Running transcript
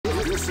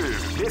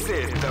This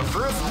is the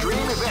first dream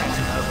event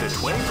of the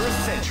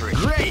 21st century.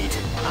 Great!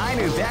 I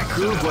knew that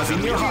groove was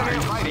in your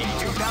heart. Fighting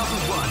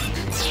 2001.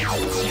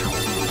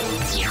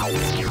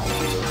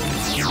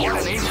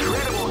 What an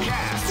incredible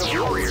cast of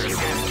warriors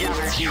has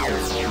gathered here.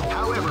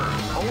 However,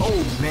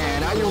 oh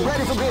man, are you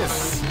ready for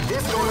this?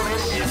 This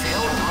tournament is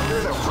held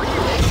under the free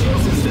ratio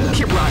system.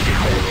 Keep rocking,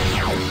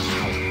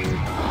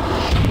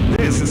 baby.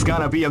 This is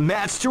gonna be a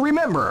match to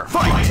remember.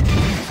 Fight!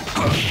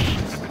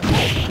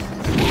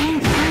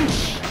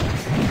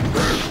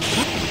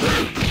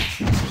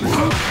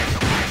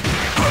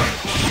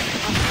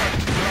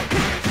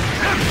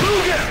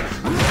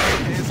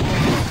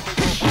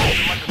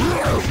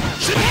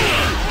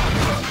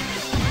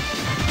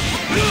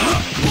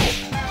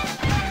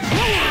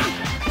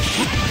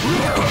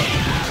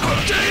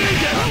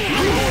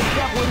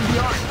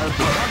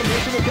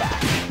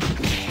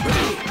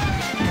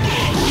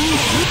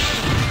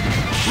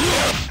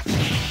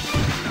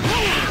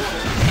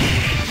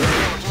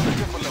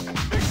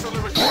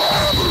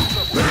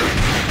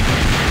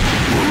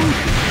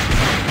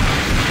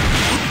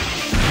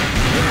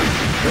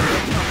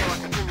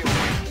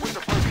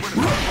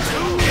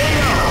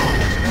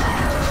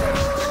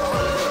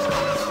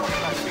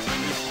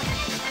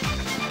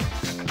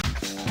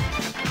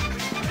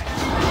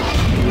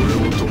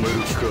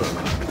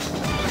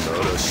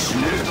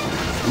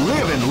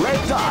 Live and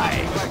let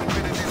die.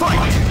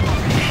 Fight!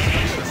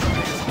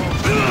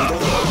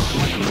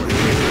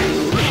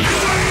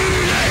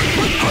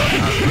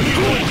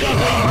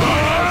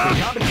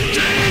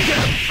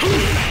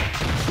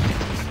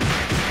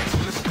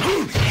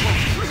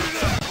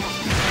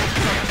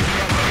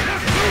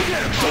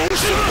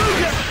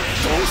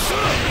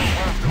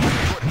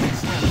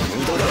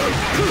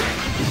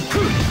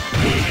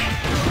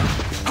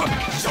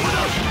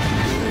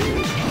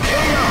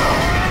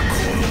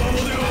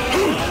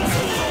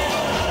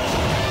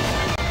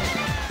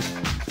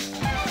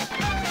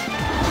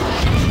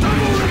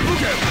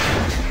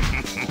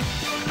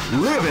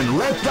 Live and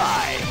let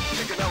die.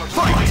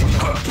 Fight!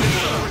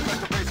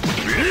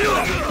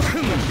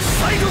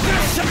 Side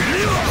crash!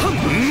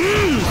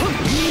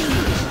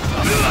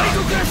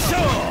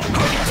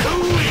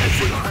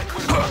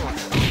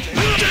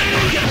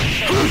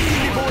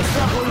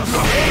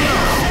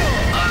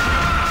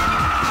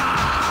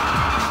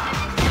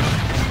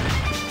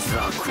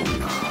 Side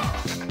crash!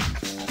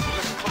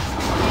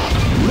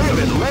 Live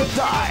and let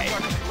die.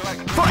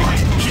 Fight!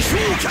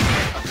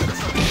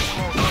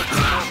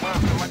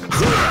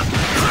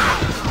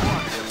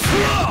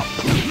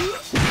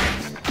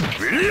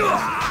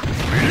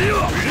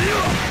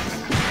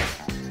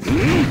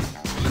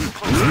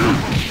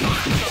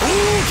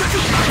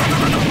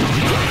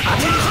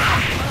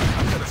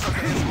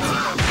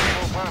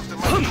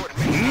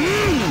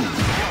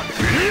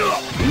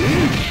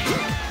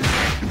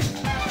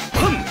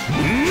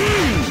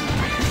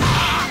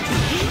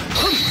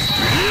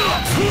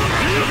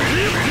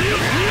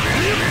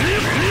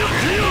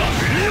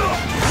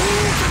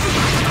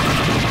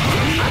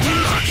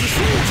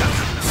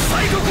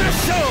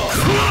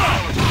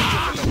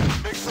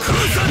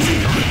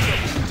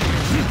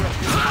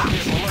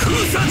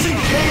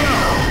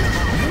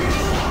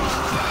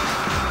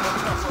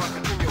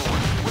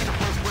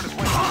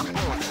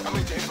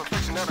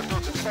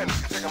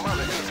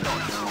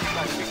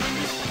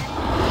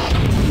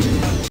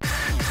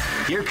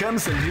 Here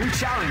comes a new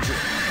challenger.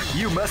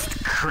 You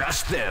must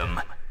crush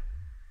them.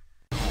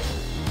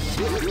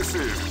 This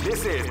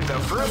is the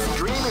first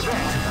dream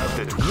event of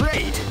the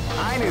Great!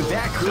 I knew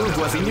that groove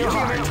was in your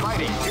heart.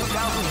 Fighting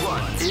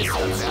 2001 is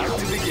about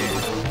to begin.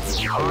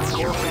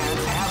 Hardcore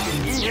fans have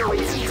been eagerly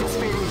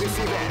anticipating this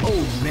event.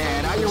 Oh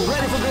man, are you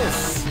ready for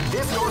this?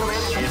 This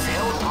tournament is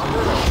held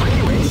under the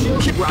free ratio.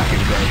 Keep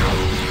rocking, baby.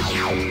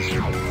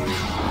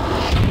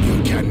 You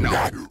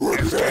cannot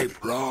escape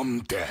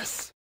from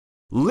death.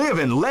 Live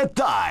and let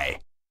die.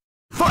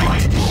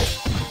 Fight!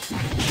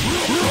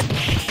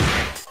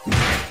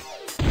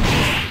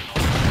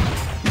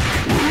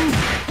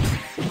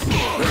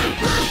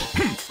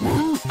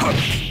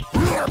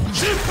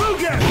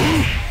 Shifugen!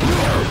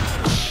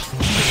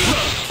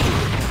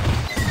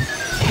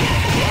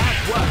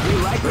 That's what we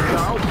like to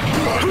call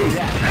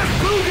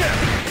Shifugen!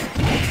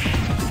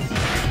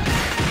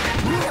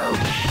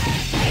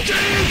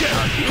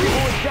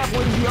 People is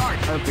definitely the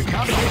art of the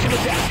combination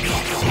attack.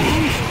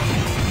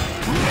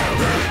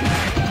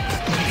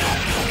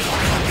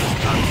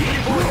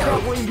 People is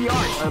definitely the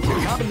art of the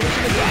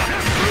combination attack.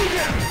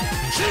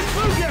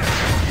 Shifugen!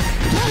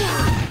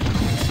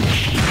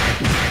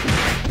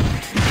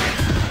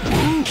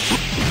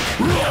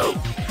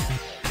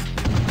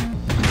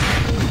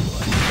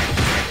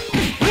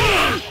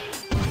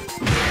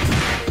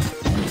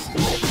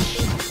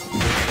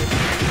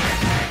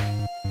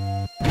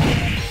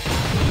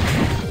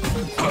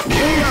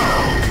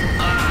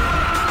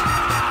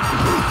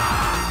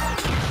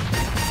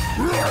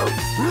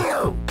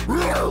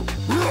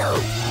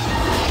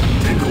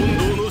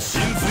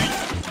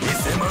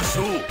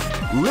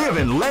 Live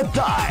and let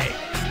die.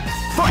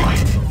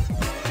 Fight!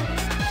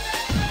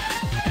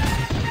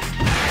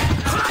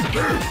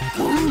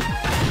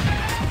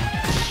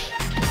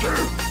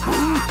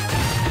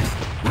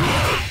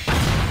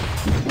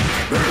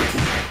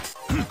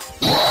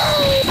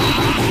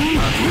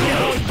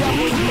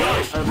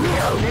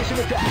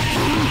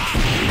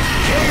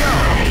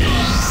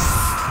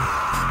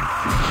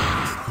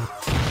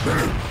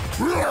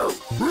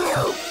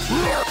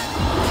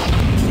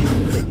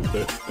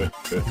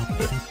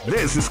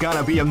 This is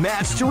gonna be a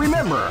match to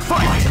remember.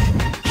 Fight!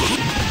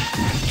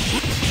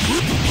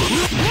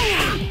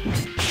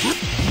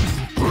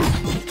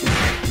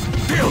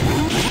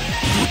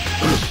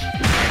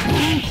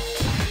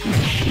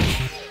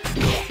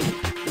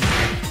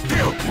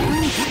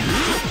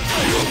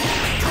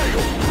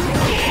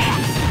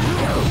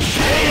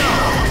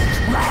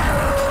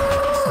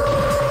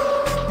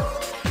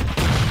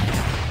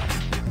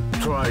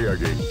 Try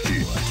again,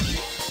 kid.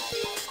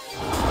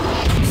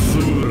 す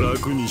ぐ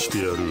楽にして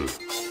やる。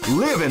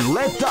Live and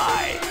let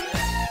die.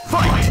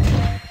 Fight!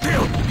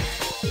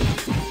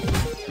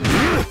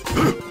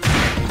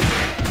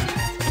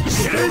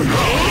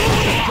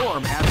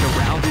 Perform as the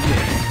round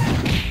begins.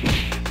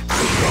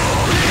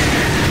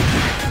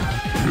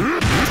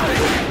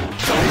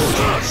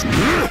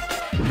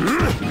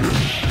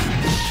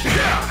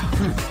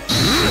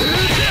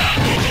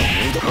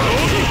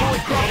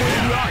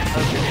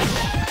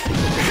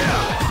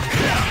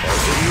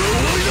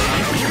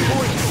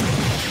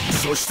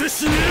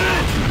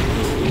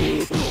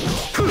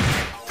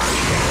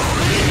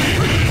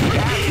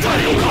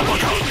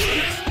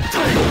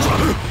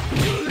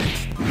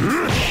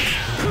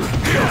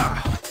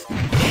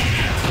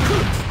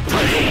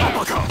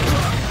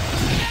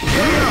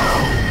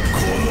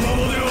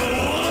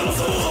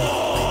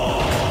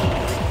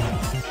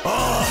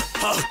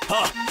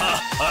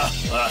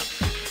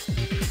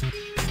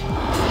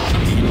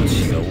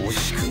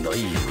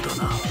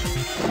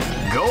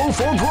 Go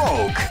for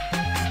broke.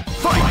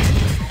 Fight!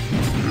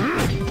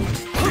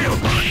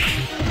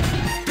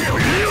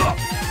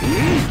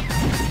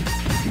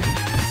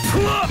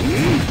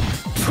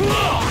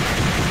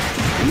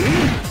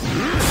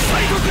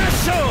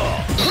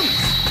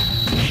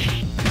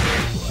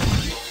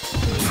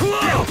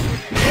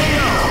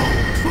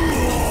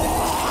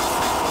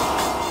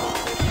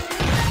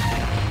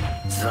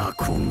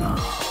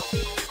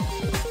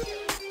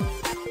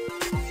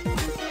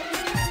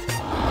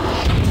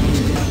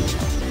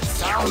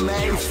 Some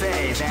may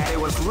say that it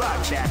was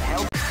luck that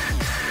helped.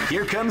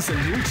 Here comes a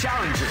new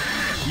challenger.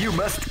 You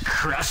must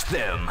crush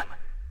them.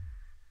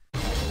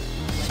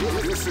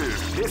 This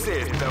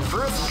is the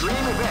first dream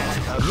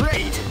event.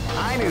 Great!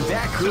 I knew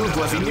that groove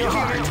was in your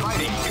heart.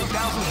 Fighting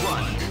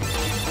 2001.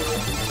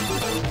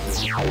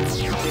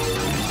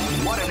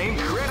 What an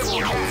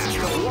incredible cast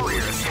of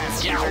warriors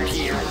has gathered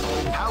here.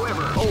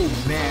 However, oh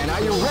man,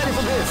 are you ready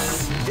for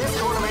this? This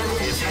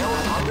tournament is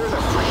held under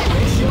the free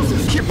ratio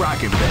system. Keep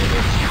rocking, baby.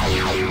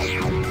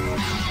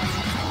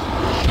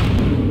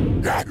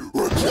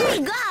 Here we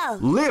go!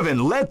 Live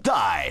and let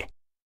die.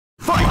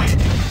 Fight!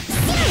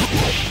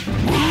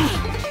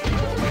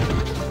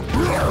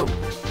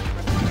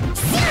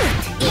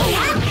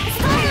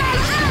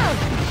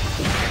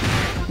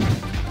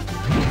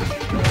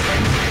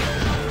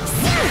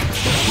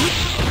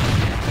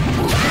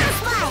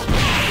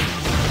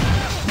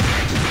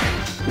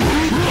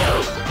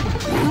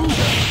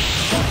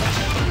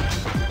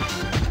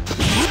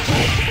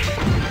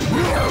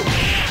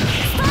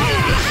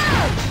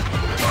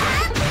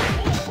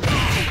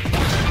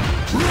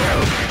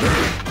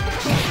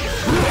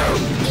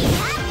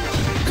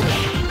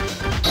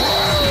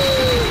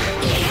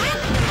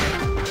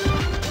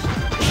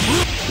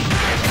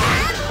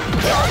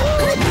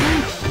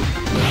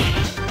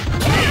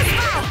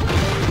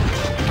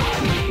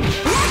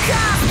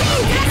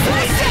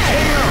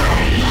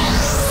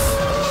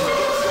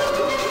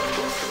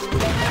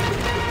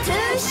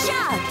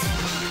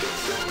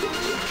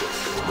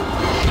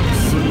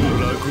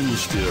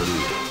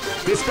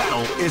 This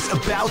battle is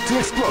about to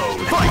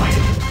explode. Fight!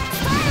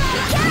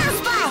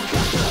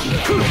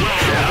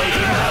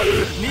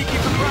 Sneaky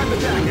surprise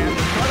attack at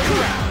the start of the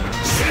round.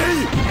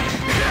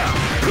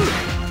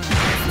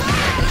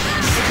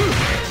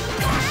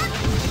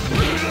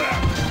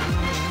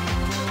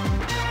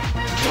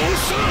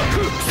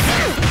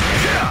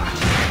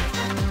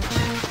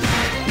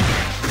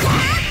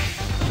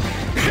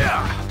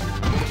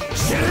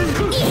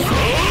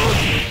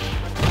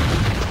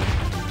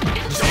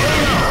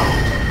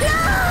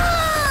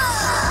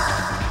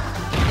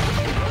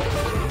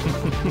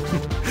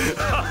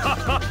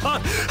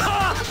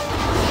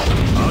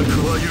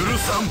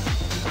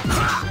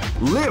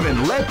 Live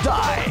and let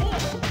die.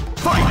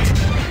 Fight!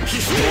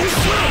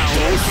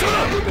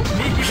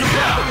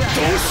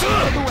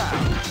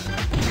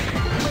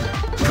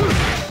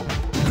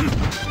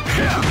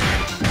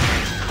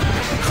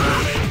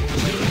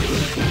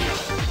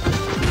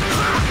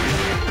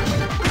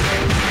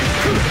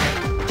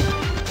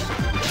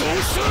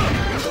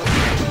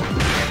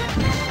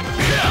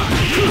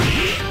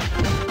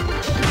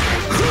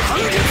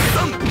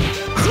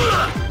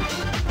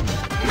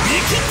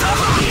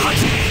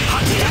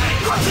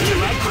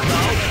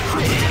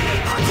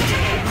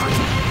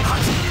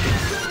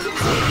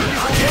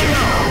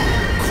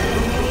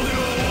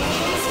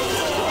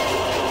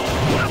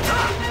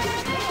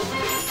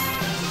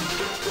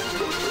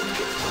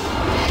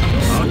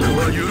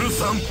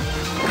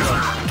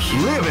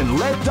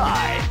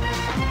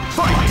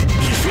 Fight!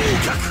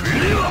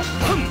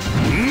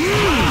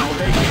 Wow,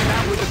 they came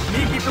out with a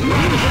sneaky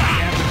surprise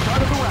attack at the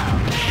start of the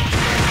round.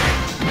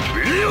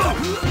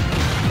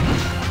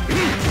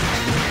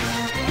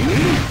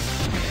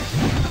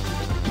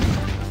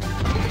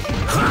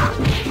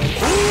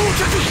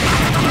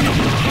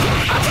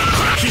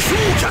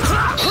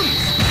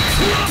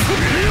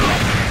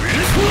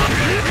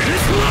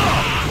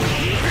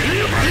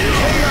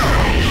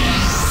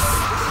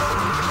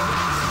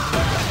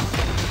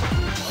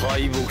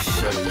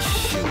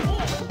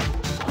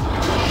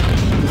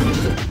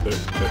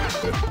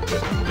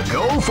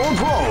 Go for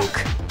broke!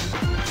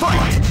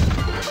 Fight!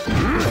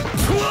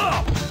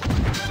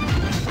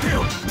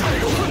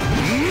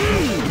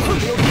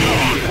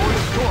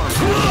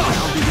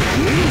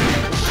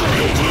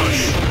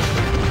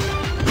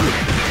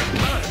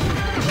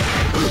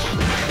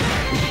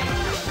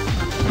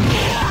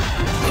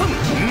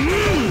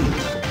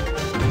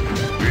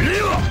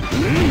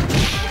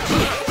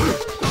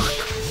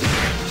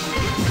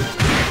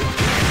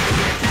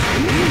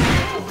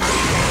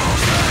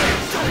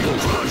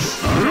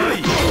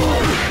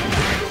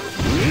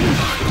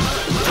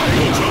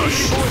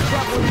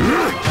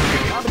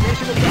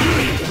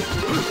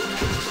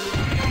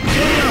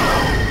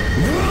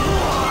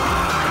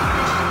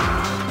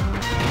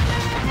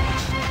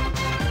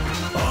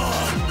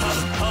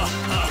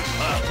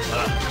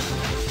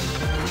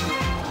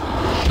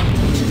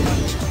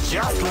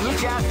 Just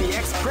look at the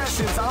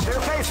expressions on their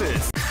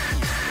faces.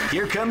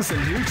 Here comes a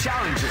new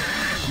challenger.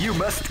 You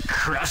must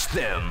crush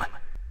them.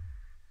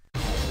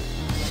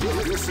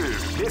 This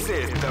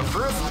is the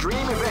first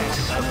dream event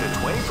of the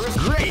 21st.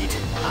 Great!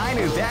 I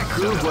knew that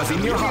groove was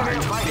in your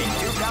heart. Fighting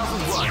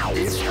 2001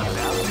 is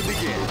about to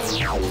begin.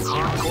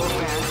 Hardcore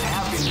fans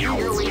have been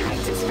eagerly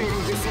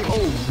anticipating this event.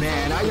 Oh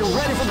man, are you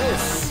ready for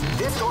this?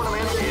 This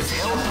tournament is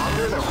held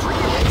under the free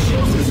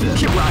ratio system.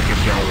 Keep rocking,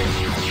 baby.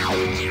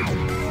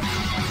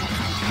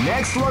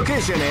 Next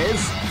location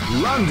is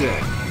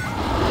London.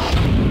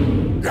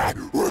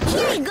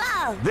 Here we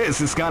go! This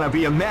is gonna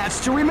be a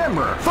match to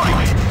remember.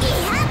 Fight!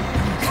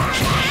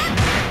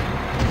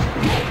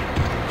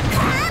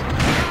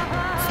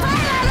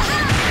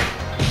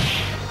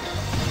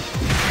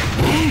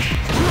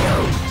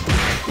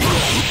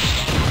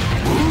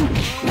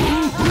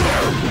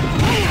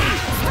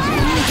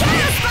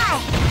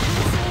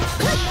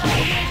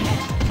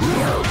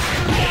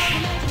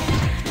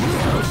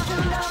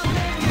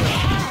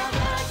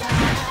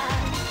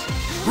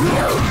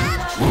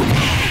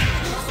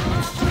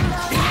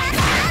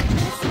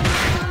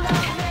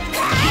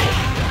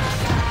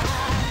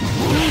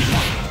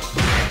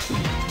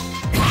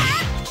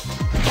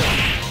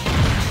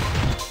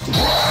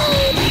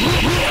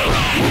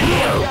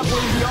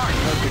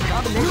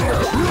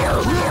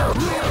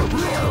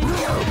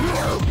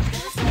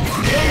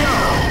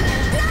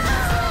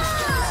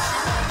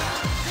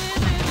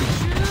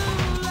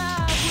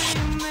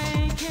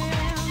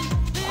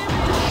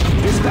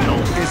 This battle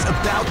is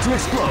about to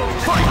explode.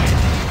 Fight!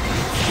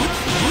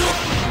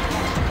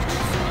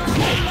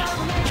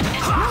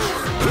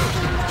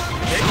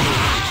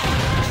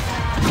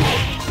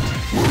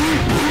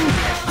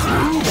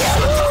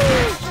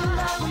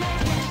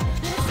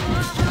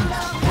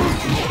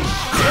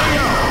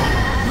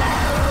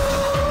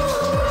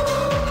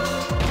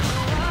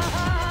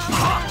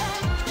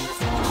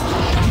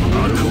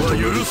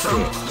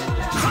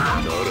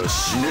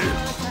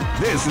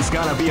 This is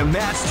gonna be a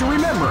match to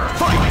remember.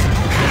 Fight!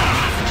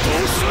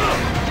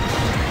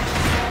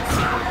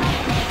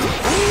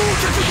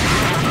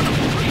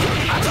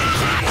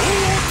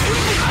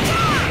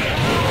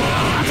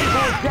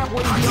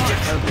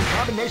 Of the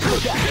combination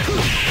attack.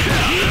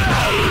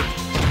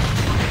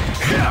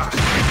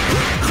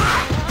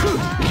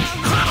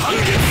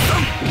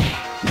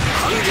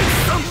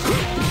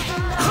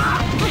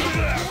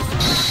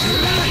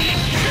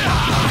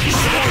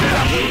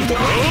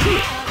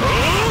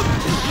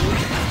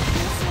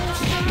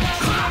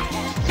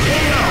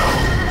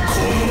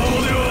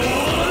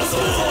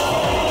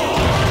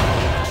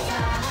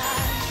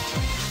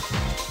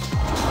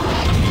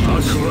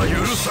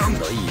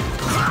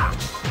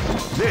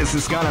 This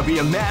is gonna be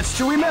a match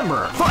to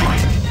remember. Fight!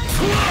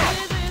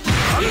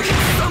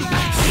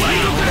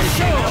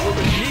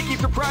 Sneaky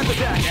surprise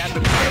attack at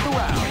the start of the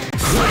round.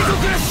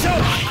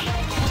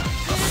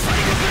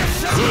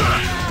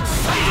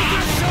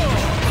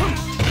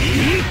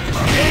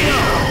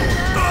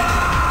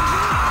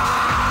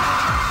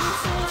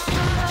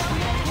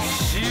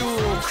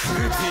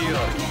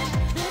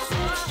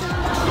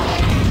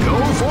 Go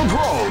for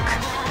broke.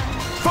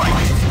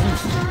 Fight!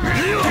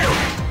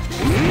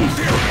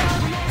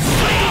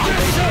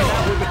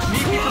 With a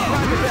sneaky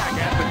surprise attack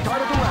at the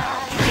start of the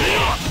round.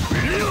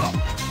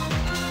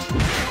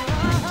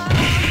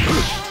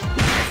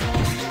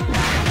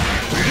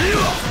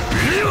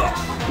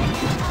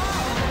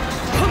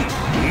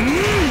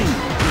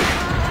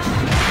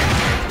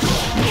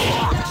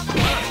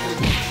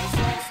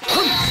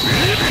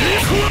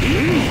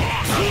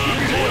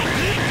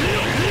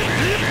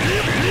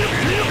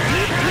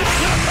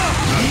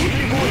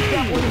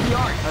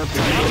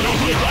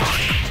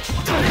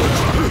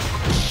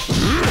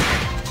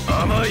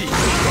 甘い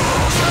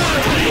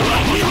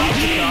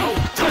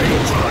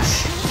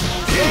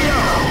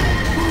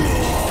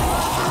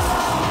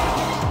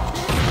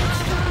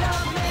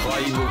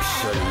敗北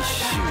者一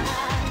周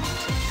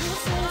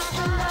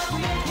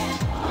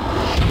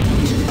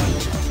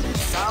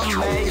Some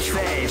may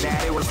say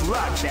that it was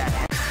luck that.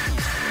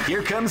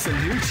 Here comes a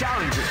new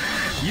challenger.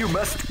 You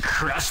must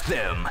crush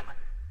them.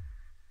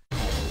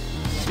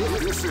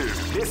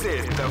 This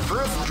is the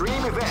first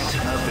dream event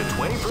of the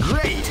 21st.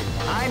 Great!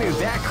 I knew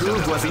that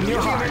groove was in your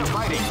heart.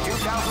 Fighting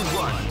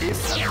 2001 is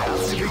about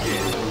to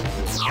begin.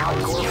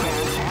 Hardcore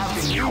fans have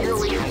been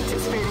eagerly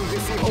anticipating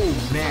this event.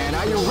 Oh man,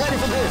 are you ready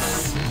for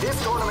this? This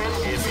tournament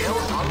is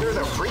held under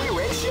the free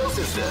ratio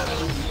system.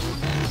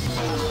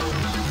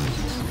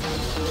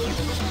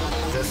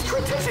 The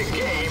strategic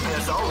game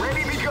has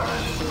already begun.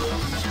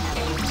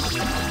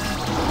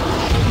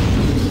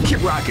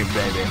 Keep rocking,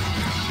 baby.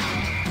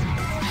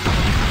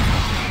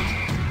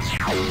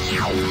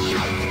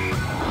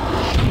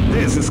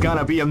 This is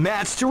gonna be a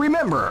match to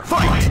remember.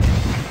 Fight!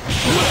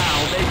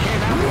 Wow, they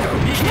came out with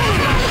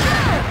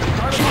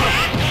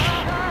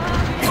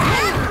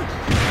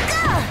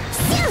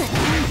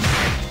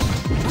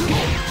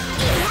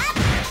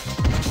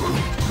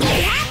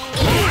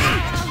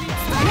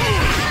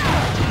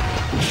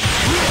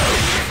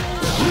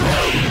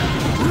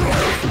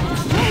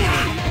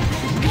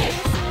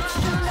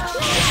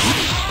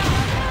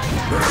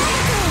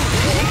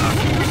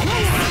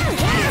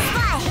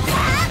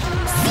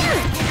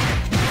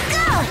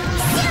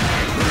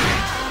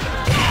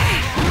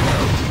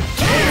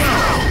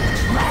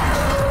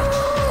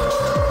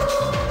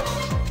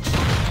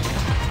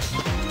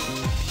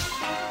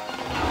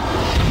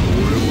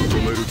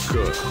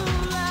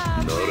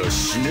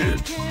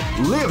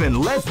Live and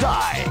let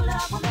die.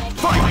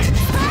 Fight!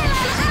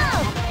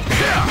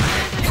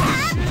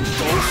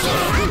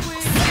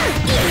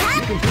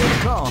 You can feel the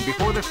calm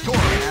before the storm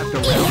as the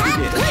round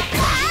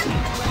begins.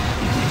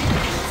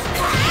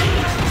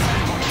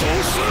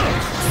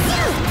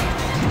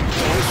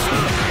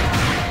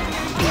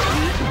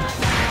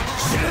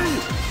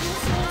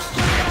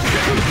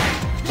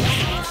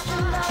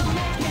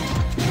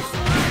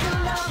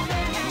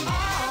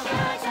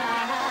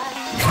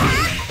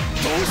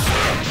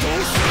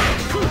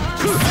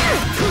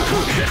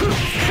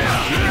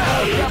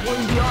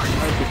 Definitely the art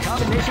of the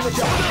combination of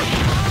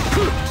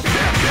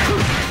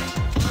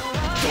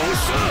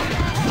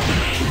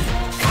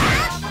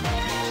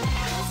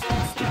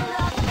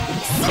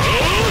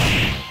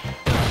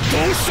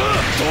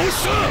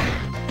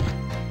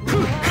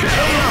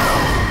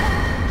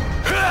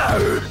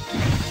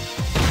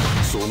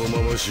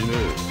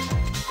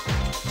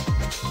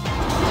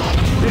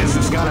This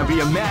is gonna be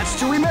a match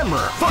to remember.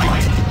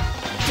 Fight!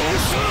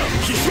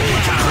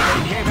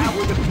 Came out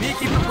with a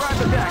sneaky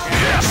surprise attack.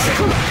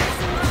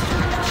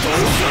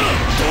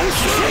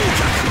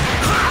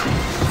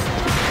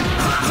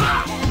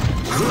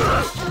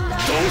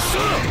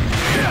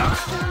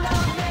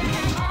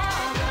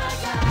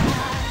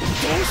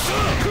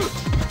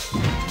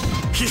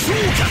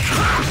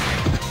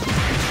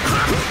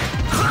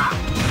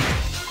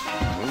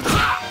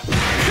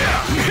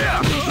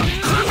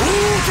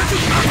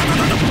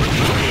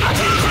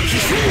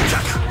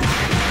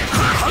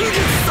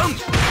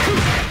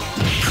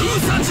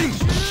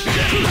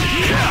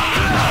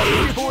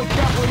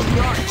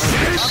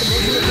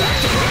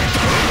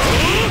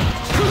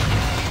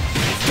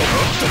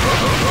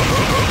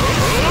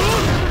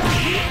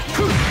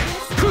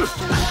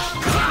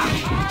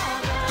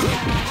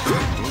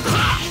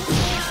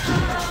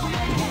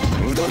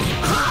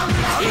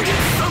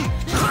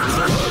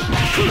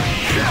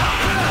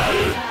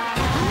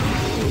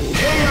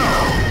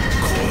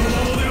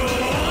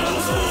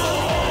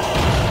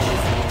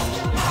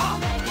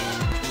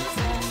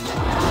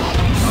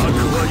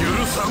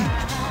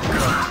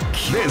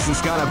 This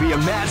is gonna be a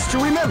match to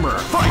remember.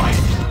 Fight!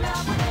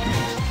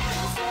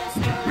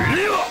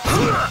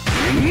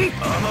 You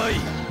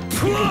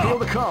can feel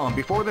the calm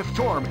before the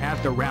storm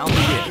as the round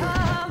begins.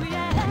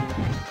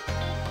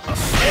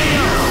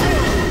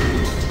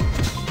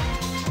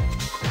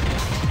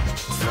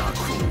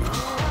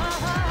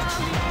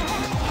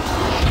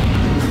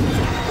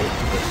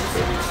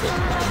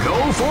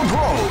 Go for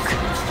broke!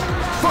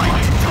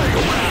 Fight!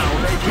 Wow,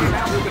 they came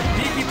out with a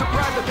sneaky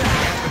surprise attack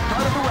at the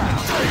start of the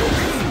round.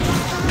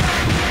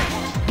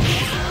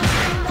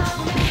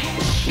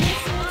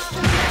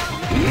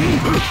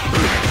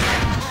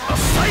 A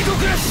side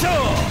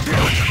crusher!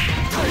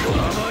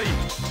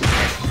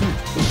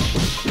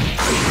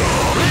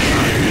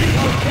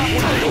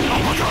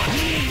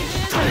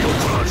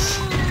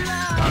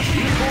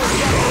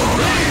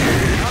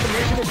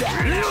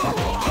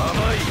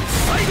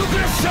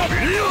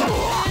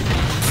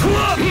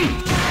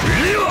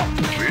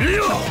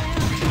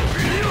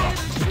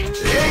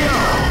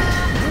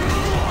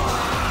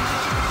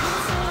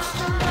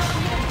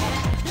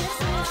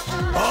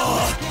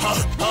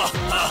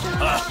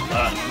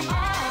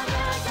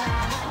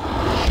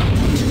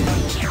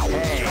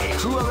 Hey,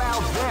 who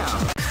allowed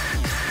them?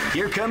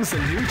 Here comes a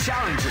new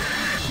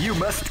challenger. You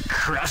must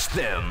crush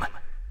them.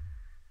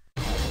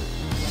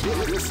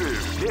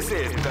 This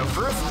is the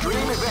first dream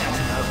event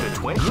of the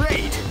 20.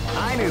 Great!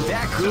 I knew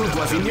that groove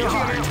was in your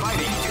heart.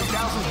 Fighting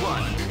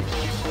 2001.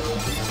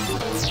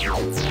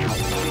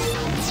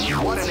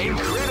 What an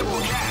incredible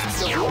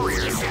cast of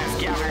warriors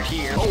has gathered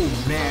here.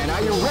 Oh man,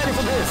 are you ready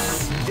for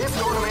this? This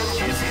tournament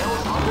is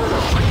held under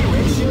the free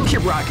ratio.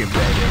 Keep rocking,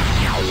 baby.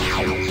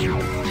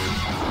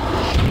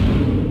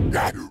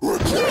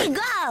 Here we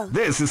go!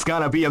 This is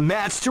gonna be a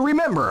match to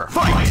remember.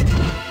 Fight!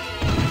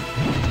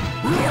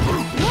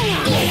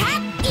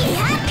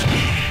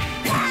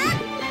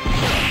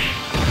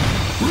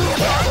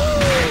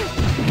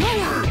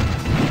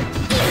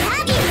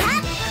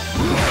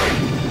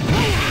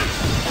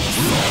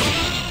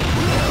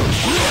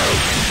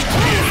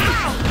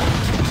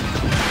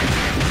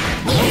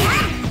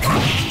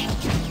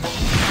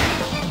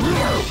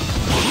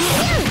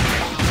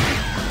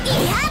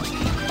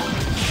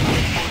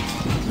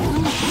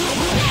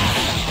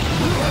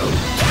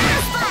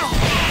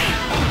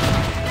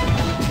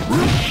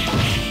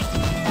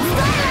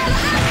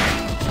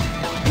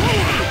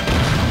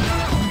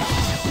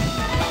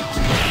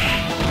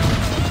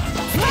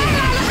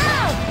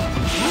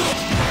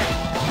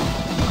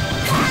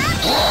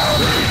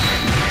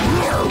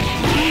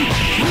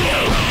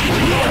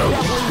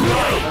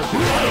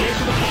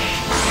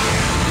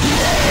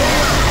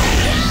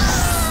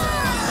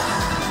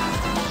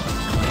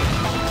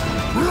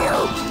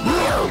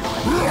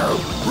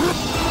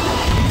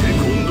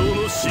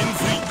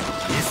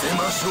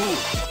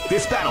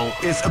 This battle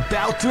is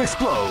about to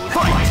explode.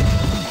 Fight!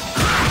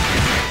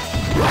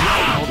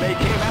 Wow, they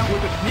came out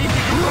with a sneaky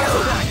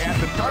attack at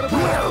the start of the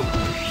round.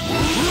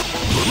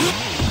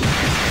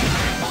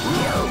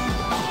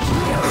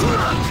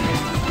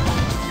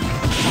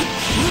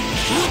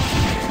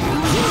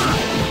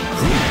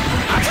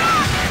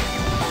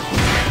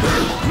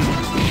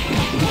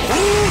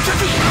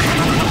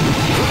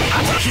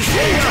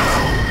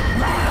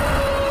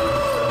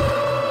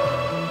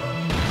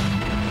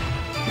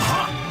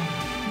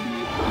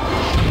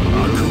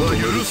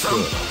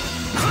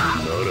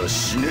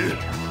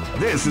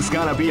 This is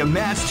gonna be a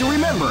match to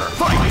remember.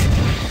 Fight!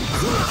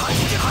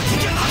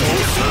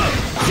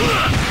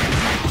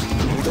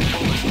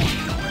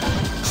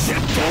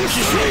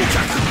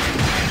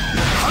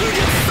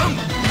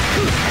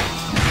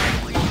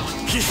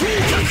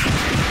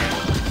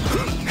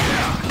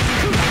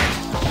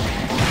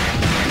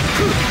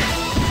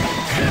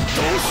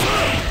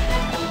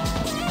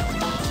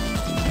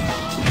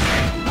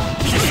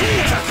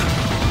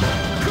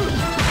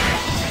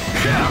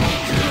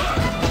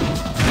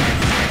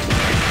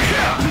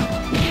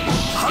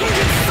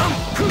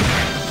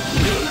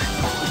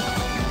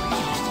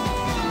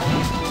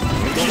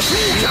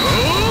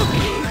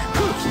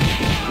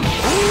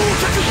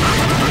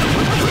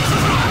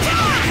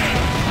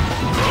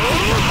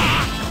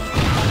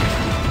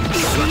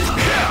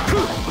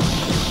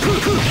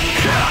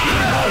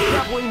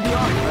 Grappling the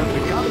arm of the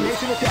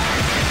combination attack.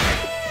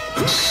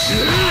 That's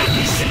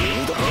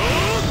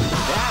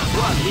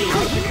what we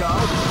like to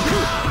call.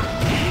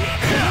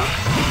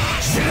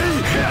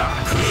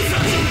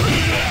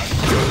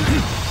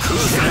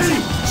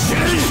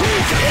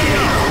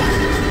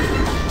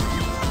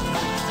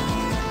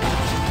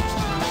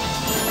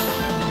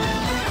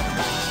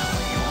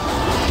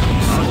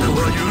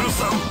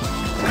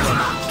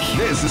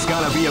 This is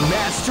gonna be a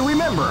match to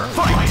remember.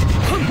 Fight!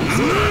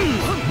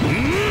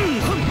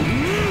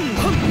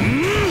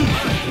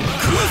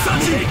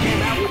 They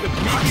came out with a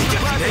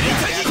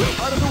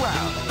part of the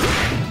round.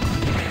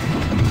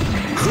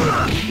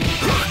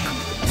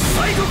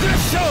 Psycho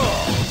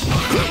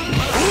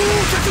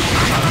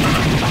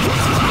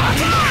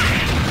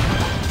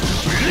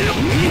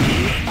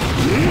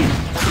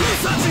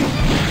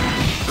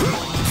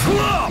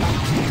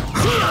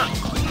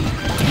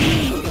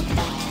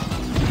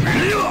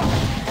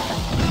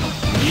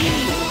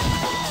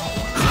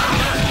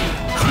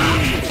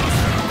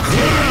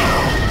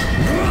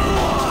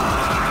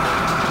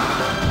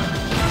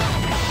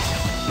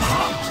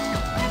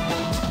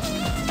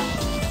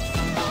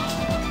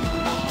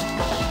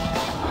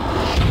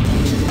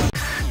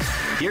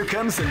Here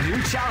comes a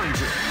new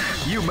challenger.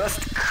 You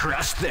must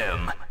crush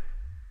them.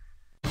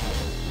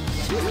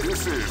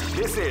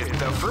 This is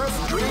the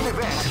first dream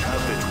event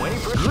of the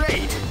 21st.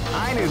 Great!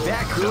 I knew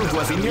that groove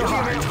was in your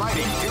heart.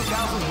 Fighting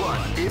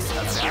 2001 is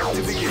about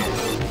to begin.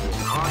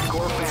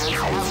 Hardcore fans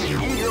have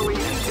been eagerly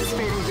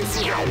anticipating this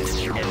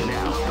event. And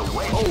now, the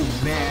way. Oh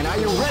man, are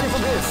you ready for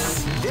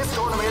this? This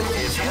tournament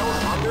is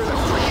held under the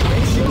free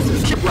ratio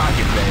system. Keep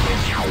rocking, baby.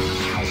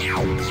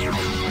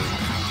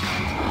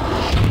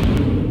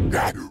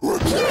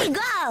 Here we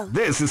go!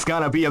 This is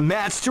gonna be a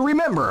match to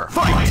remember.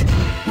 Fight!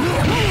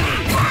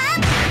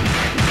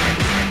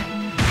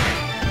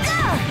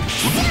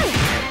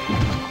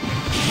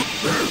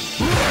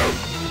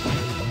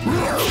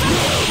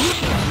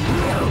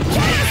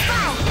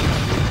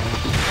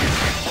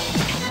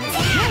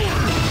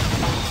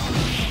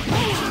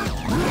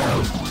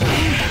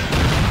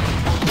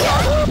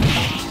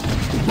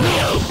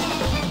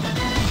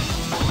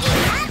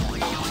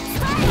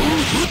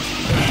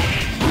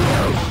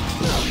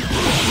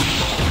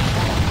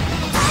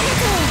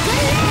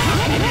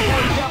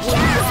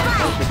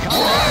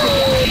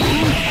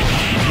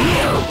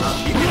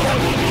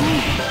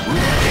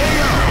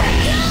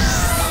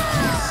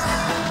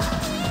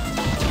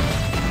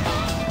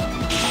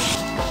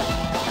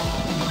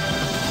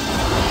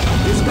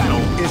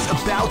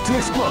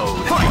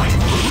 explode. Fight!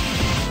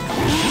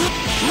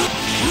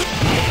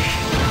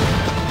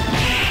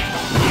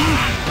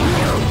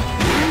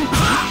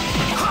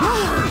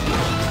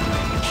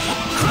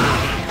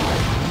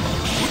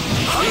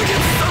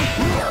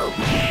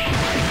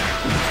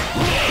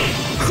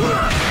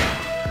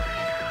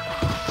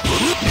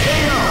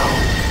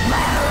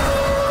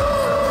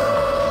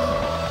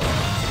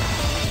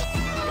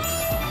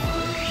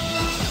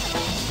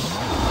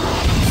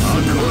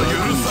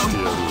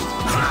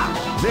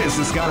 This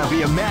is gonna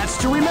be a match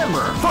to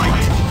remember. Fight!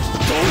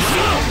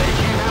 They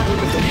came out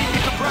with a sneaky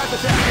surprise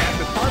attack at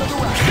the start of the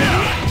round.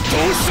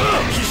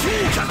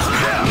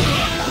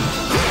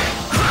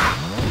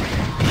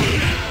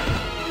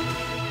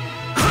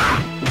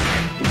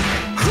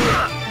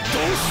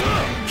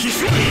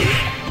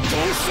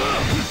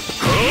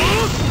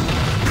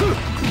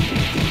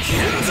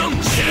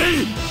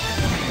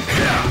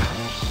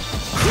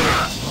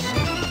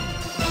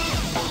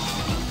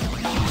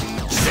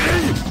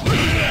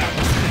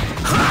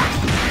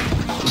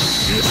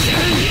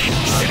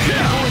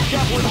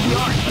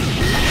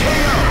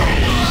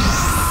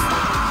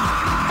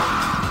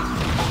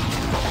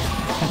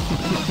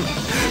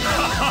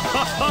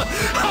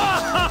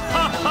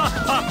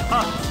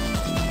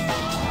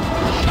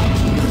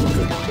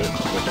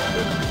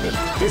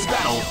 This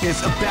battle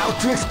is about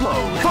to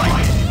explode.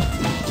 Fight!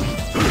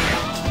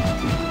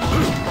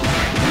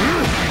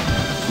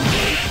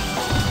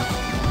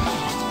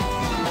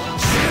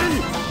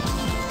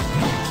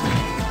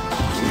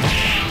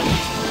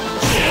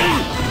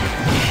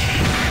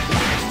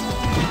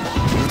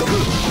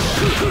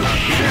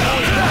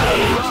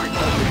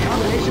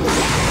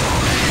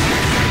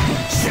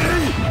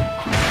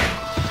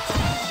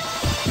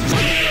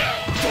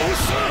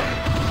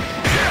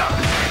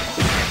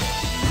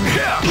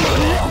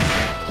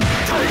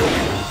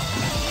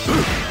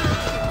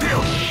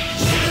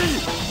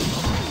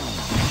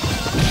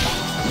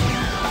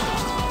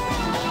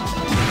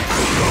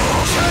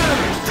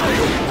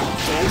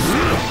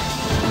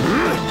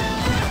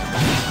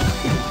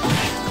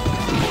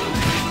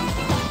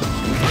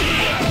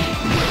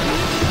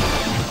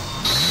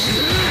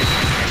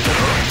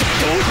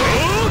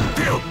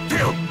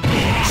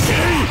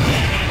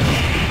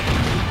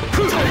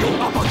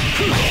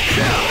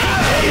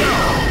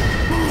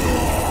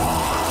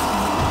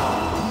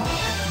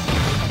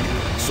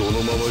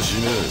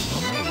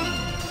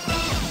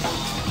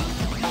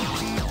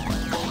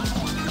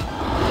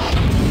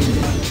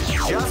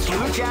 Just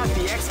look at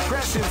the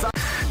expressions.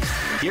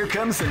 Here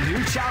comes a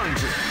new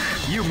challenger.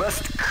 You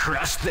must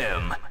crush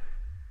them.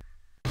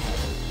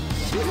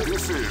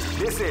 This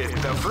is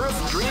the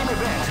first dream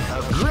event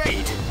of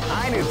Great!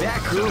 I Knew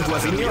That Groove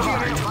Was In Your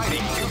Heart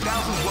Fighting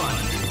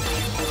 2001.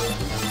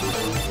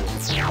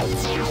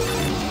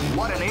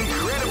 What an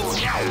incredible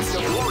cast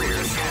of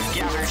warriors has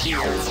gathered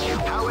here.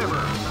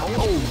 However,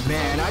 oh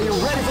man, are you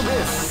ready for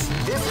this?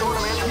 This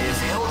tournament is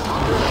held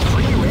under the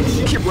free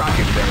ratio. Keep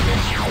rocking, baby.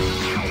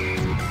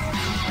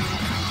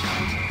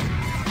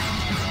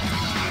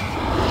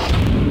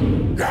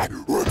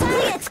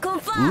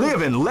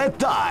 Live and let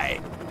die.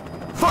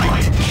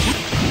 Fight!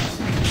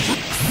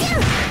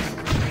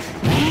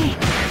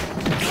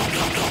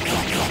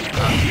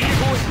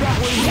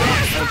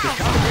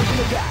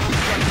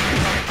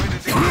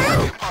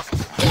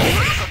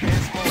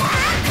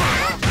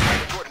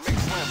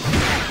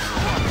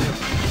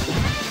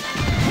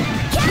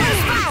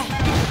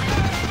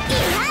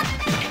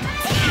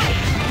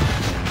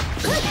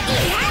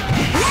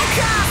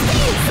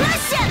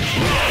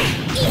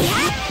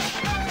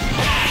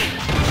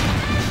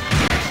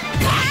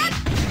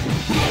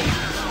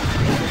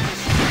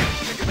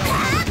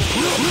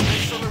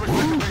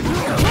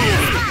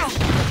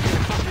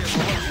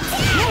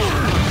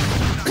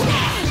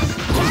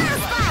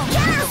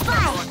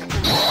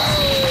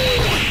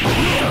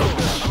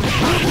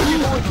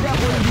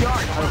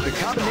 The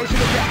combination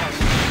of that.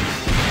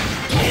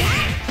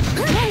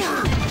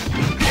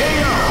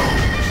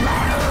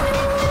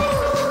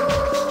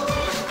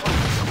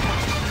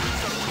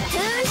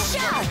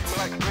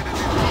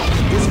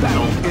 This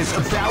battle is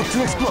about to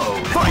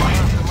explode. Fight!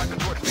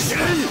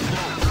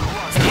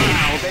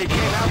 Wow, they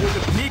came out with a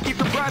sneaky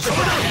surprise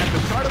attack at the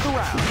start of the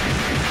round.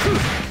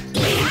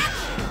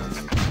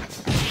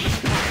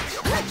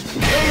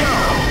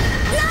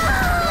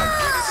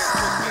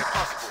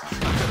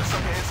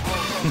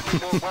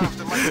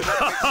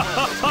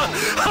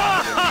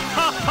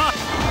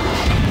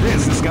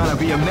 This is gonna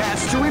be a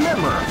match to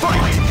remember.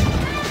 Fight!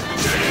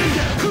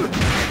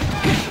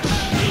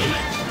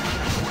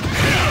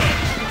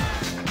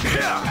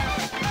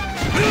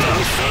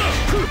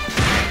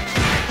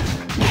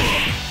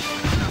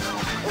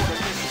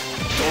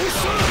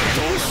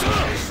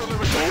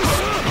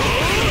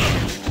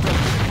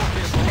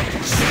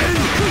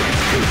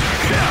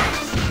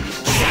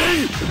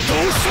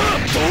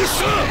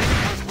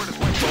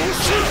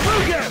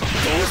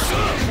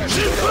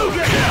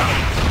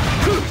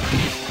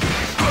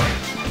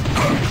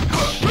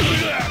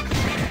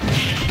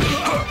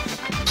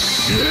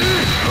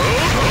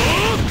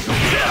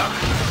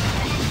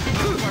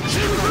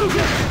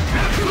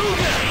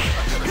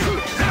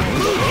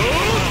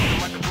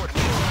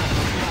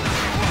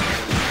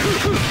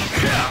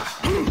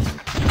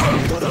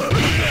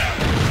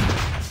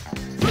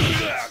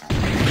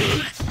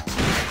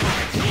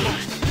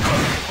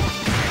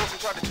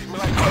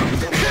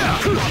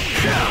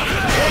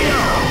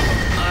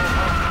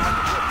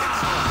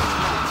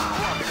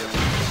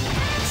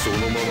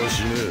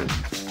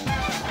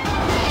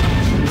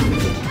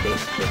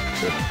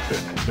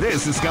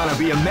 This is gonna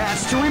be a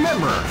match to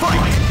remember.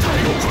 Fight!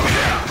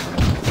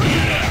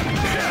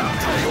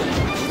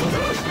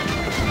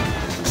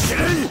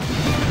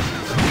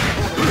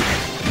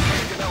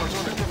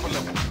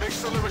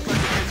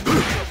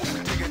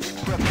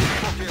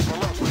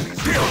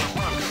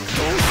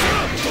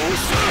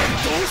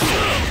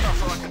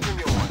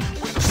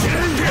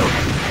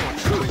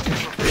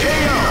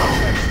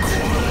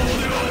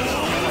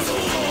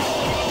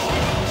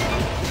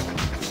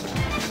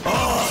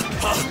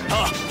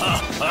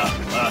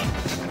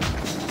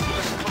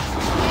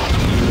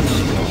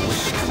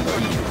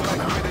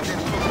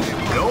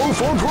 Go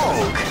for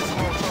broke.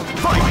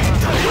 Fight!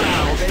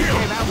 Wow, they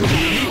came out with a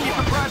unique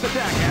surprise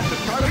attack at the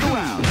start of the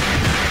round.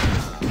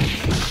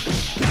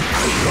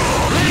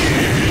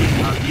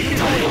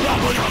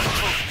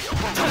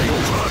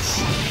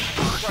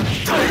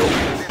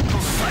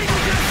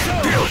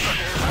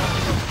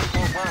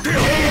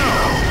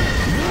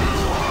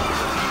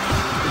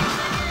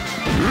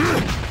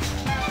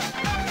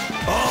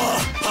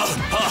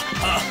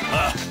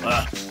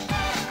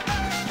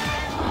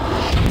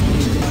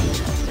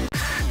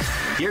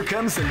 Here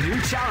comes a new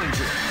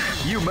challenger.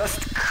 You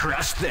must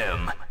crush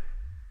them.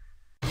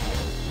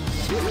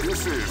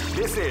 This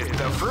is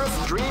the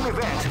first dream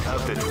event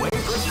of the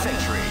 21st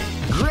century.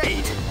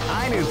 Great!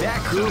 I knew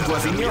that groove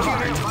was in your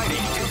heart. Fighting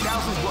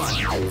 2001.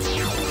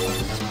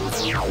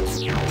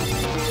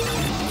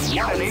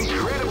 What an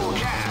incredible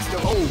cast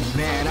of... Oh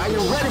man, are you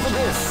ready for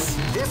this?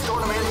 This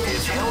tournament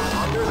is held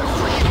under the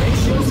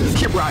regulations.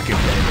 Keep rocking,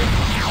 baby.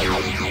 Here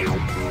we go!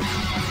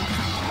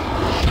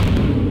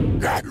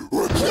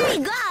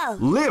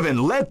 Live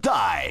and let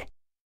die.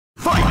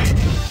 Fight!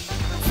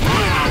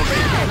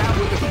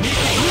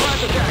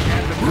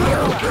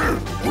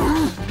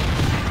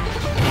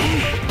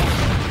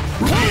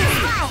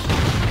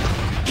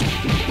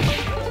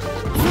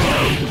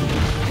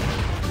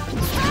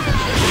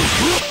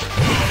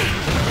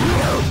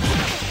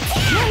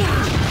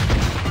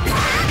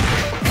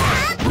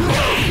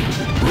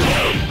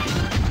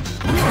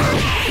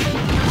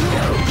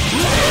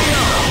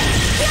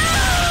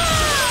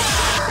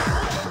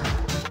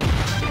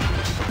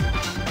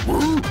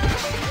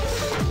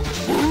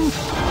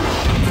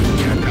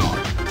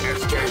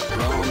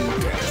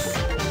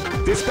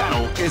 This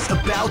battle is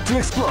about to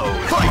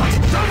explode.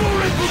 Fight! Double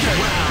Replicate!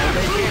 Wow,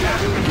 they came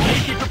out with a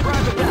sneaky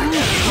surprise attack at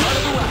the start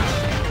of the round.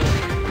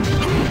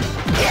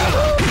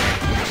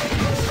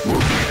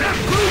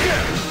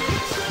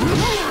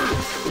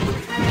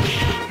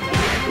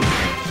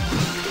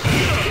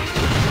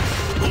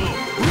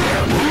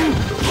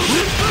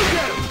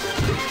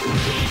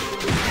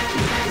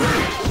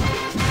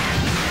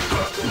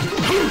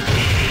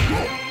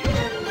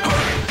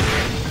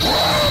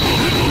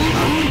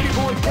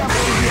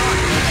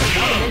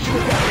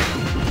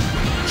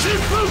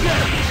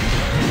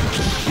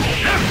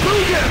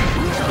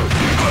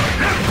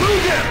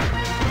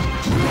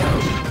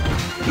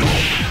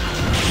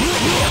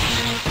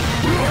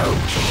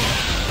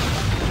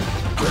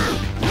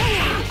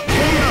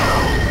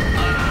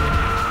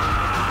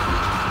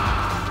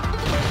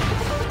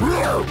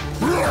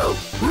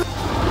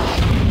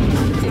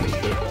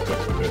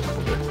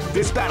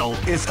 This battle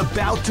is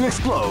about to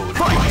explode.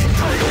 Fight!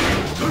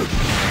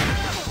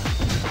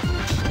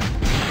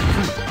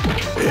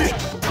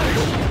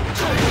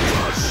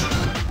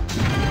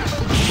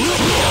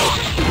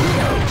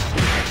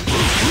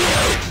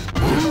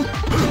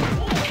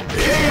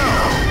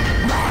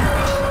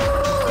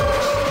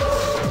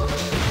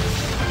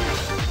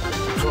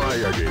 Try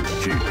again,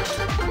 kid.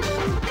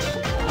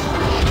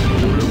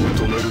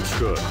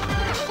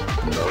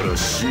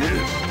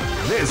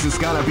 This is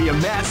gonna be a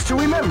match to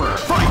remember.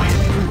 Fight!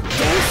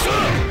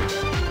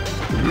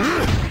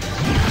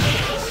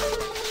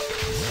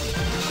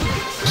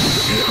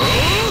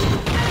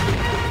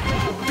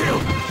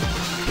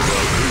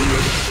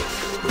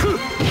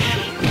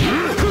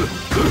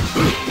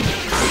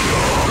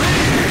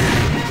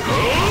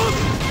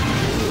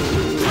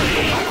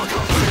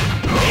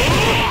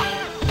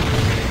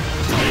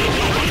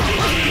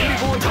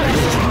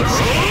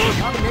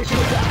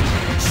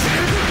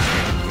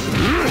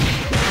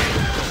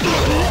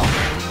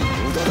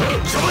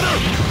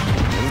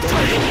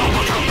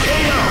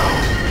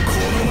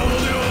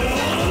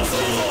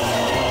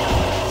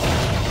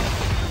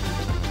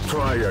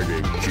 Try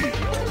again, kid.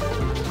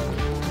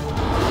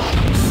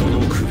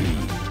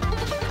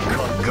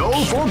 Go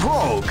for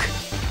broke.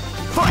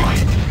 Fight!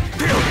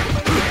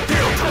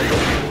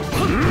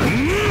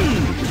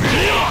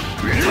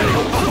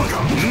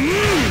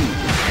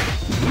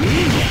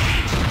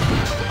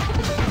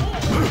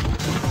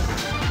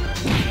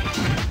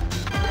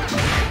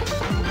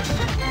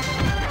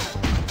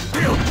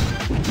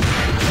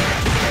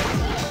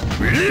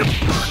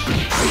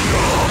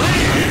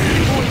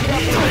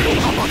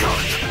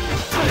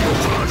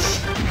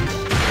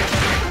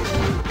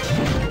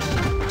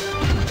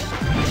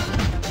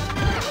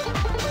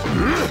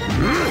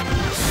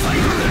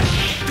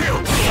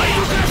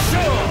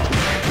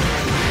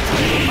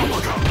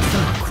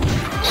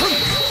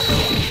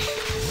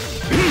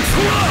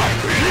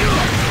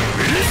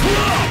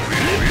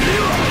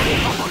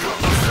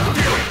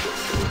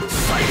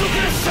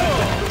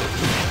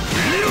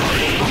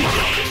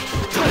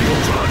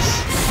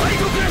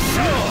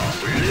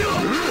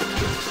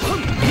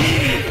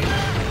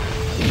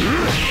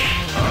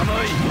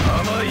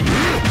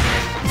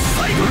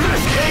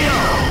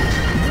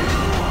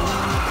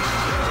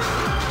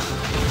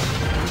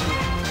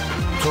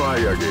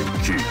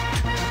 cheat.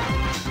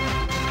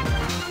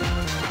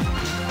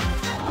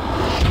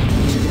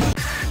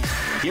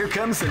 Here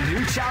comes a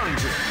new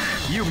challenger.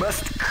 You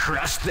must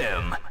crush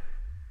them.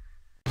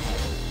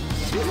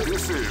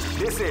 This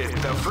is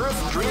the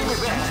first dream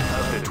event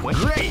of the 20.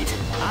 Great!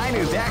 I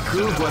knew that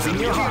groove was in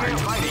your heart.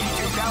 Fighting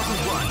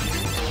 2001.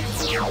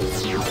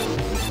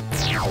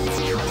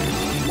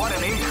 What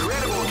an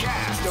incredible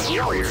cast of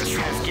warriors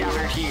has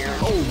gathered here.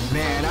 Oh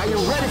man, are you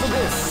ready for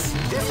this?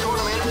 This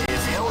tournament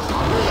is held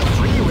under the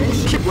free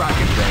range. Keep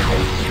rocking, baby.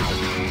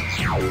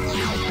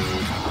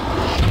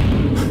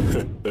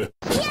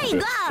 Here you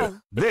go!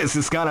 This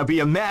is gonna be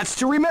a match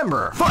to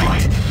remember.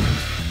 Fight!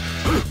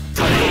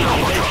 They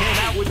came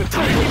out with the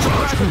Tiger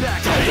Crush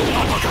attack. Tiger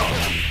Uppercut!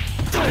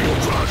 Tiger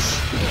Crush!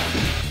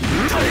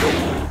 Tiger!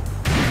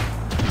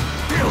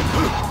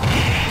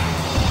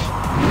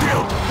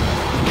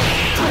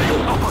 Tiger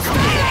Uppercut!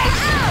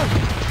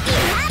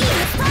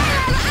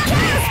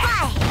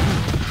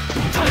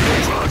 Tiger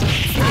Crush!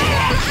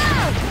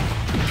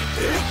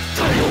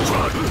 Tiger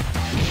Crush!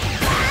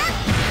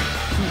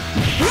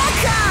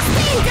 Look off!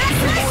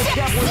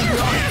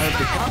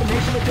 The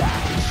combination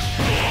attack.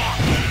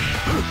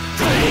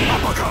 Tiger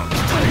Uppercut!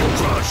 Tiger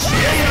Crush!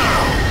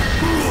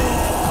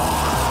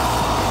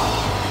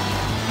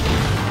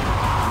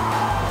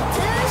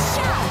 Two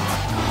shots!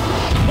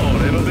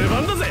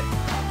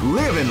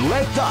 Live and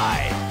let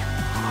die.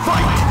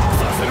 Fight!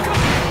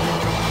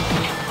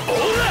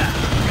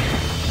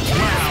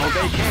 Wow,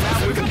 they came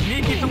out with a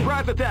sneaky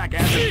surprise attack at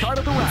the start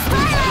of the round.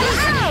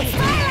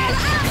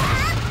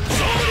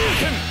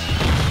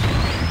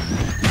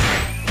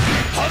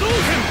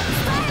 Hadouken!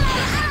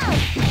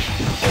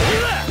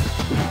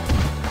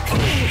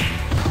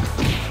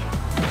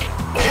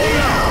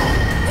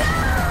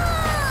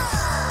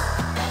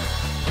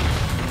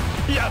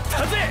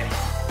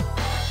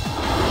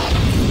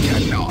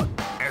 Cannot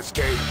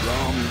escape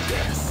from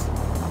death.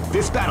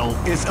 This battle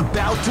is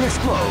about to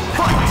explode.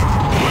 Fight!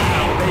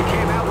 Wow, they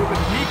came out with a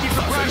sneaky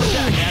surprise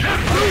attack at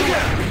the start of the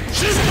round.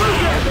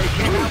 They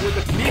came out with a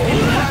sneaky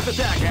surprise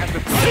attack at the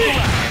start of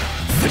the round.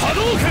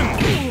 Hadouken!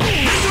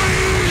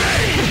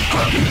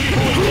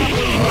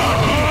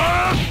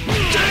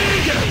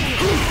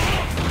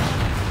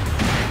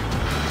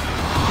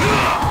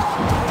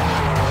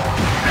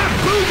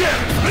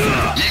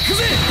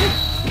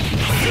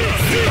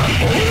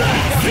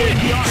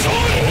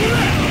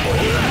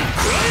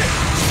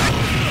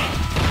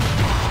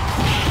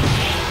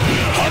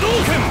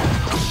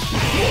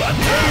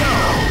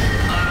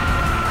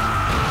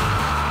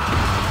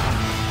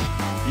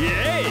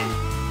 Yay!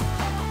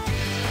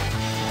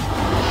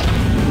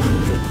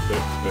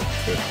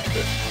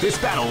 This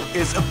battle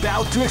is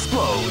about to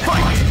explode.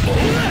 Fight!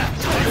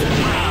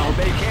 Wow,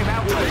 they came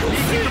out with a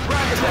sneaky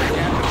surprise attack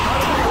at the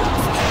start of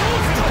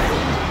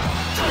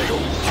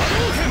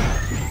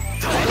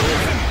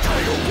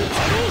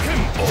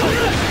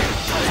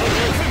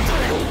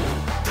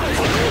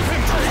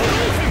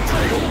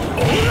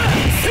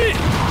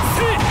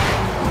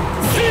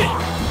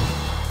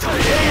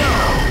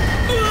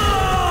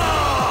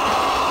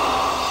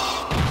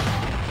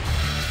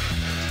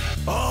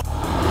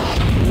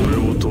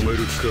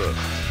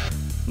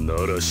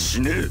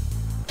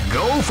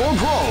Go for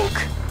broke!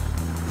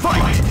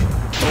 Fight!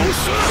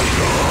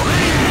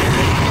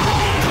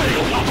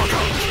 Tiger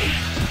Uppercut!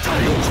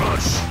 Tiger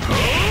Crush!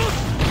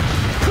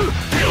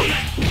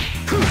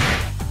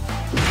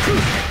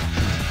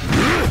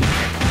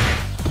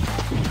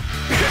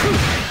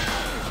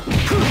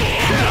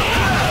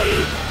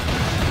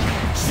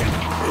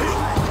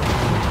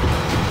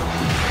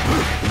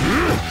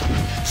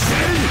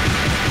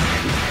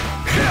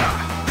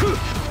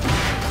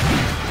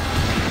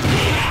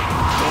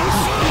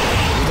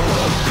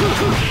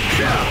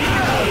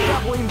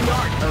 Doubling the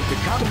art of the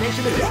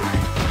combination attack.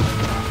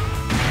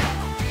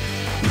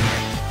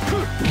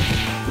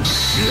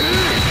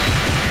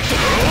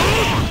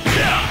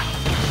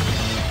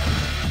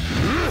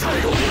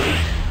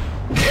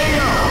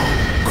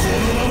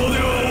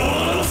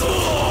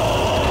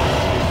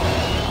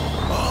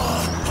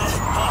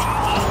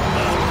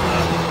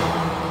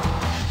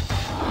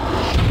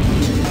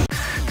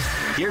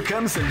 Here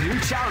comes a new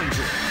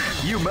challenger.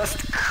 You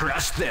must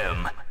crush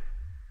them.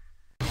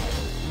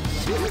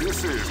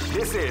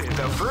 This is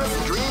the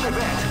first dream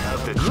event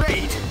of the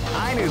Great!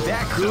 I knew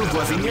that groove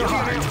was in your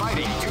heart.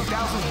 Fighting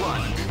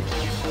 2001.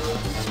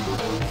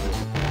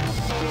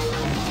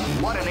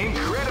 What an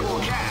incredible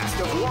cast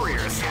of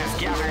warriors has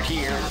gathered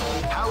here.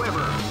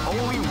 However,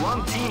 only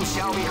one team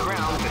shall be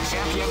crowned the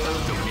champion of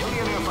the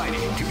Millionaire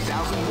Fighting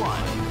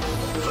 2001.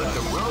 But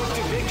the road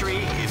to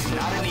victory is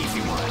not an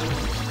easy one.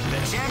 The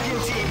champion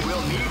team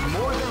will need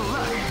more than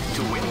luck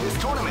to win this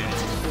tournament.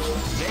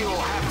 They will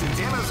have to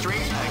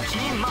demonstrate a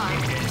keen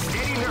mind and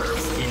steady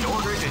nerves in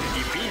order to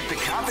defeat the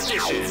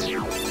competition.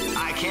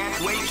 I can't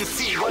wait to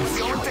see what's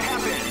going to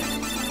happen.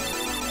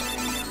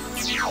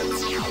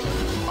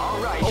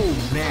 Alright. Oh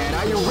man,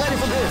 are you ready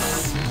for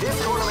this? This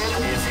tournament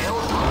is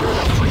held under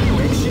the free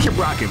range. Keep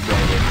rocking,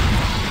 baby.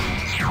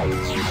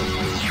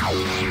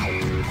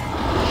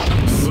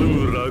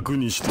 楽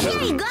にしてや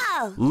Here you る。 go!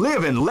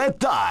 Live and let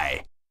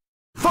die.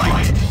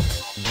 Fight!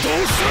 ど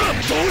うし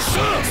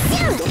た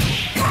Shoot!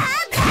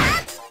 Hop,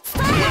 hop!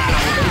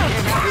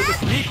 Fire!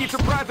 Sneaky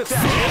surprise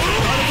attack at the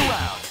start of the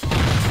round.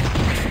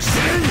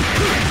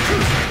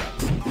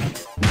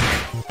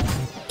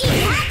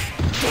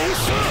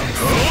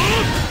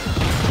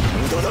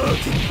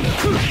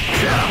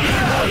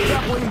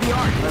 Grappling the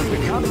art has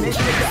become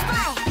mission attack.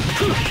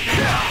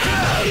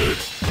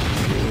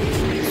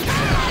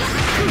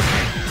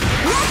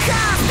 Look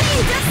off! Be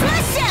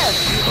deflective!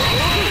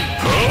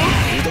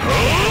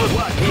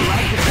 What? You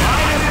like to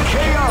find and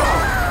KO?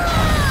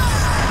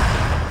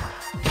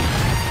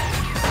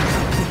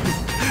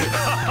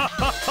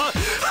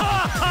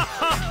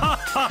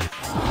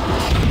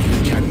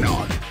 You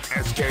cannot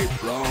escape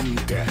from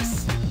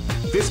death.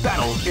 This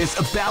battle is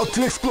about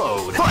to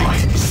explode.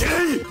 Fight!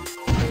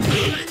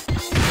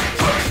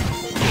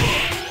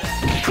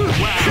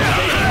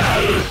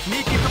 Wow,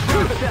 sneaky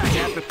surprise attack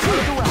at the start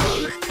of the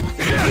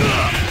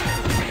round.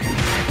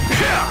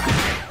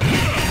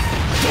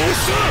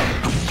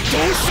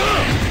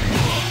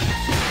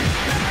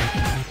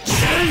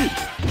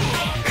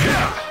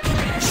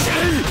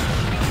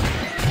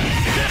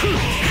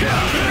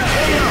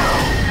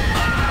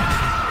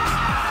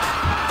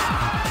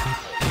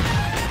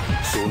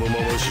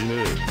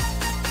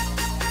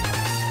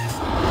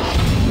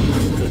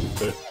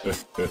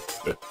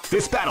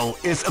 This battle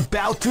is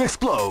about to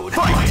explode.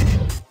 Fight!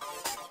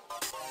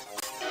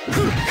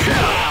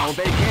 Wow,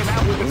 they came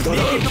out with a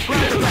sneaky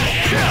surprise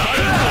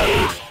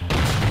attack.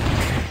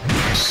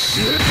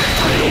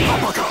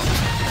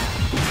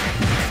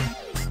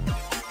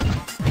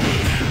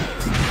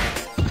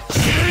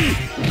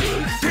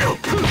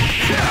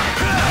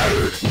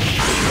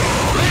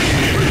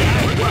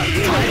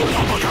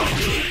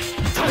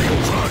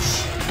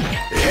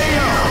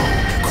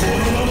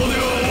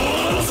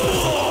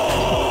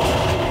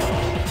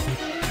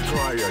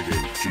 Try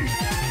again, kid.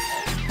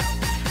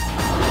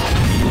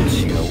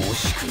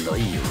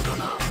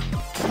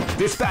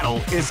 This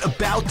battle is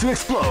about to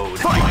explode.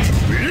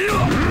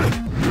 Fight!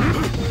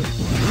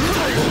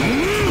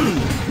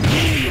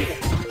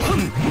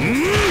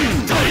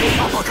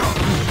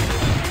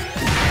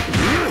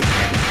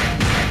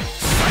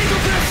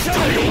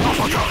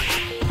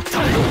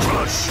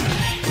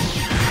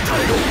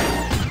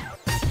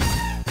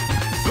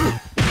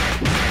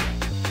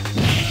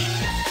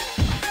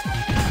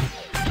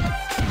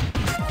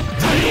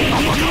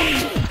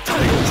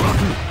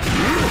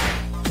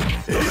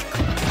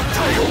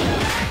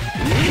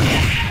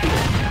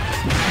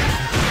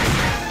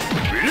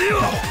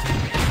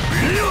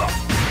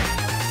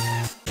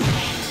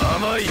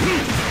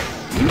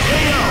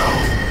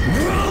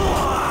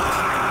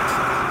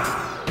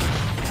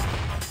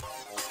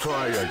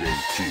 Try again,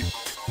 kid.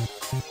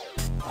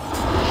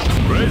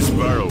 Red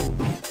Sparrow.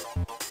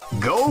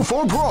 Go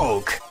for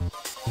broke.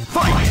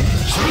 Fight!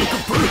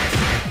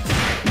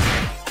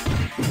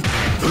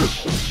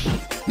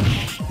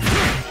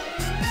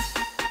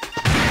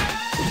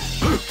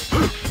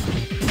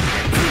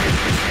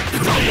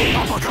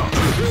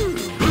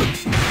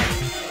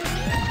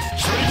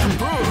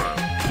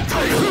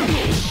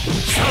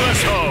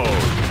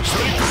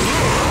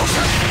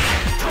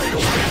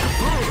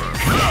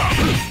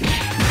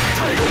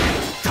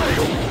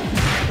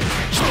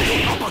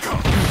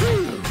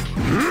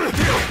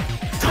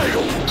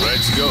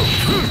 Let's go.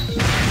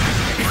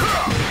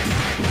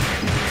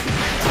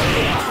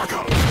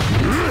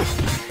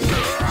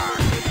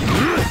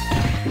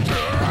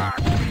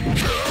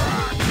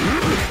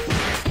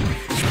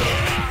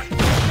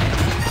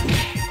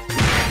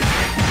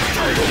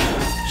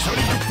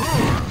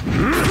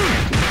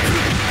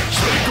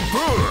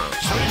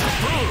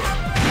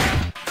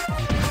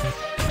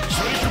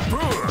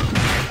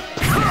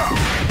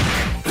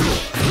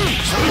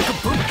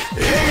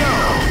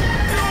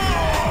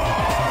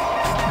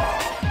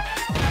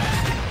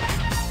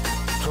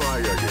 Try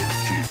again,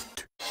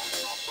 kid.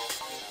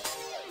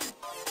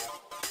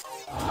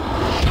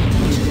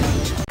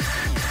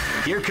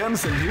 Here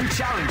comes a new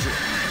challenger.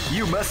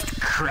 You must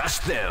crush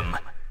them.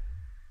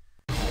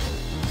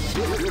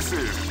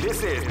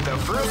 This is the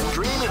first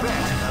dream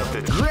event of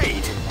the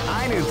Great!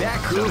 I Knew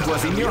That Groove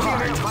Was In Your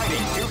Heart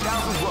Fighting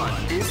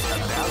 2001 is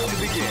about to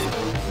begin.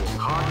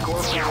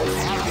 Hardcore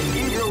fans have been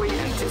eagerly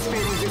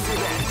anticipating this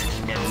event,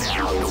 and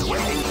now the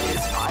waiting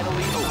is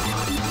finally over.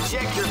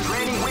 Check your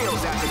training wheels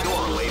at the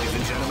door, ladies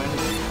and gentlemen.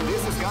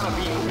 This is gonna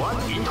be one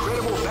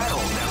incredible battle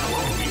that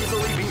won't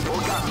easily be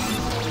forgotten.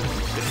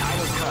 The time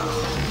has come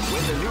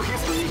when the new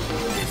history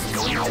is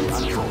going to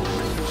unfold.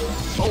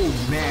 Oh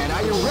man,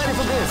 are you ready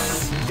for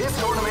this? This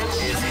tournament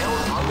is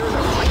held under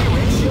the free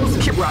ratios.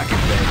 Keep rocking,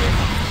 baby.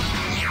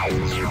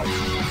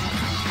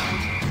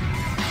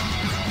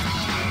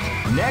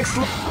 Next,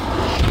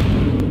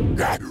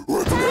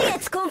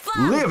 Targets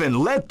confirmed! live and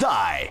let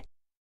die.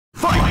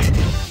 Fight!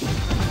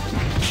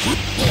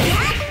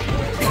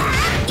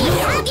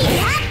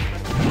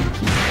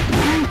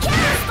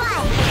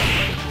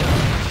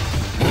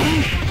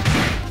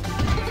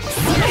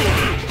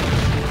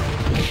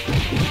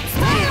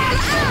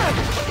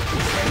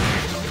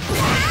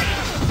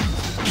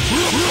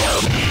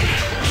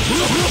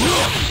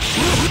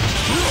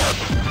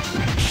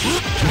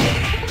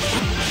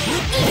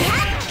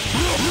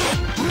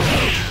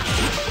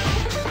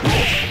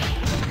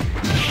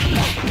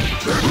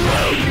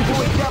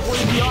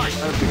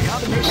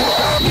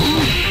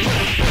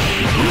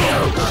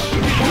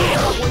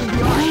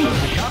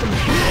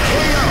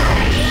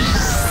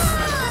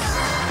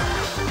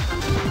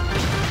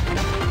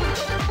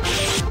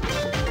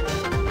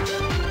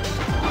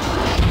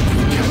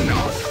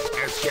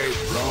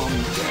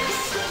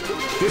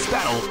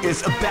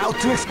 is about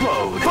to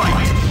explode.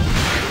 Fight!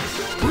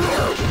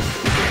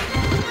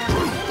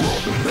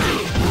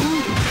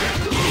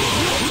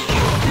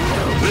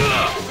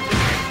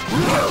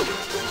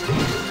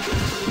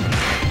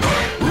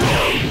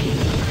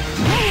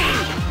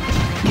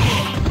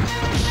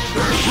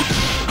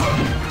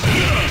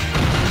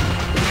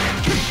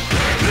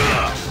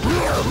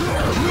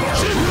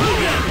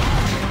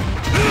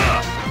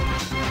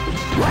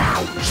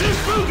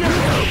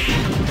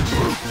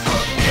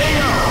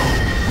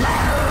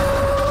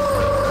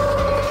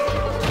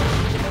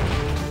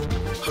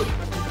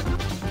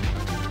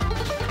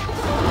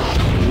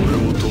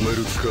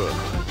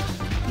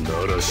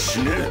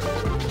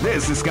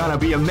 This is gonna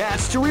be a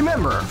match to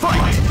remember.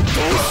 Fight! They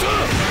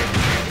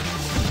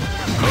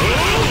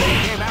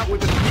came out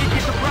with a sneaky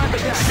surprise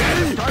attack.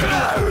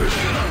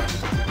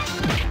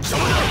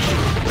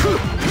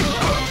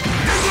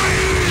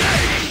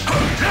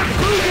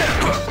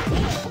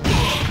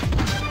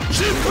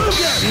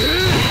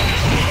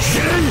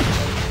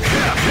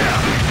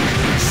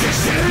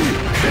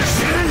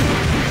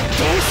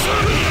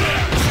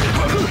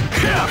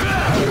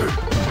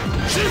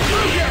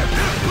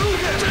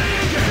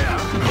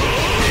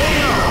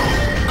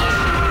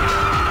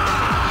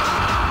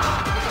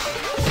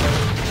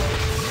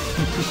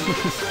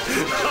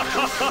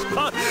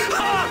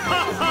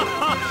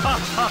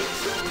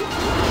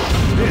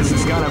 This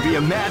is gonna be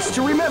a match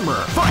to remember.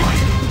 Fight!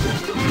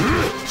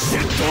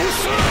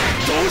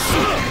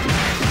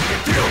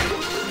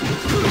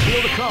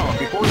 Feel the calm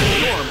before the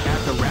storm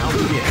as the round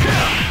begins.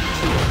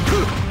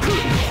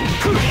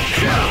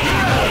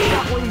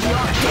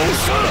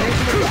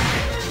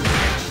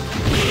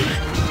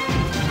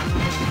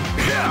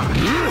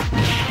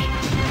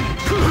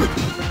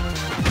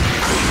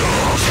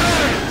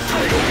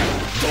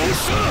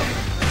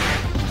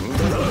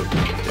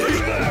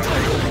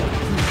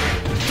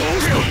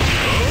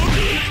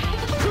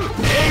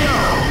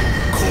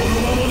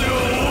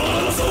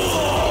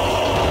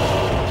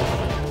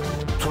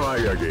 Try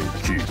again,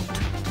 kid.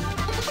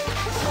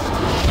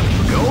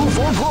 Go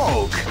for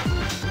broke.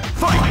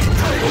 Fight!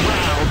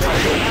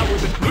 Now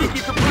with a sneaky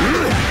surprise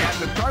attack at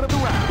the start of the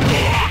round.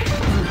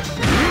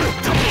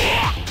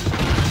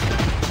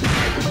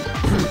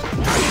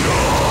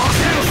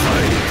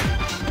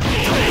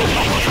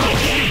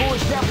 Evil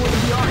is definitely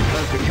the art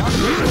of the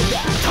combination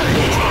attack.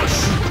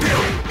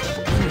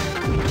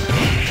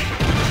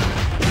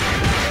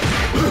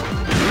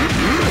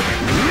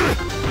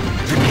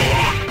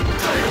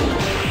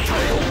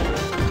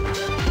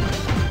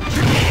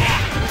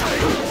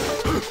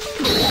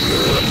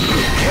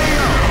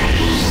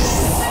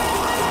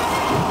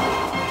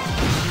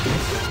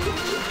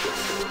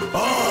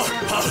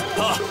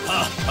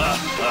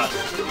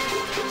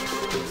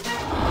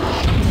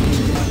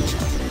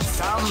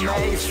 Some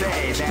may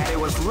say that it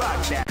was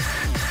luck that...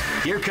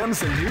 Here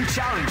comes a new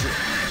challenger.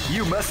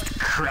 You must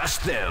crush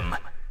them.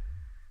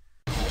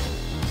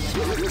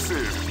 This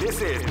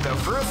is the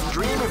first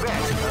dream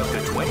event of the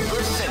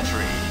 21st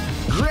century.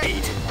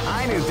 Great!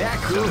 I knew that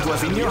groove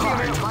was in your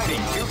heart.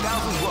 Fighting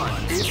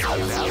 2001 is about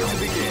to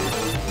begin.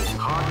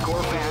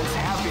 Hardcore fans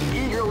have been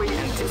eagerly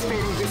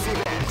anticipating this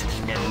event,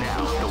 and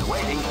now the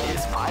waiting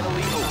is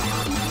finally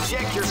over.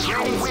 Check your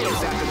training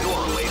wheels at the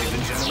door, ladies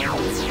and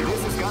gentlemen.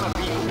 This is gonna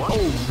be one.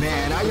 Oh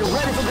man, are you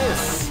ready for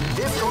this?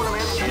 This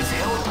tournament is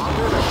held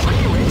under the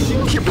free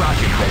ratio. Keep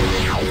rocking,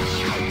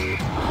 baby.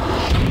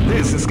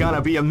 This is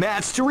gonna be a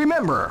match to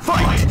remember.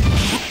 Fight!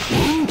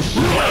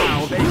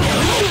 Wow, they go.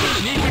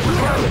 Sneaky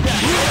surprise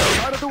attack at the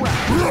start of the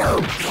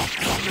round.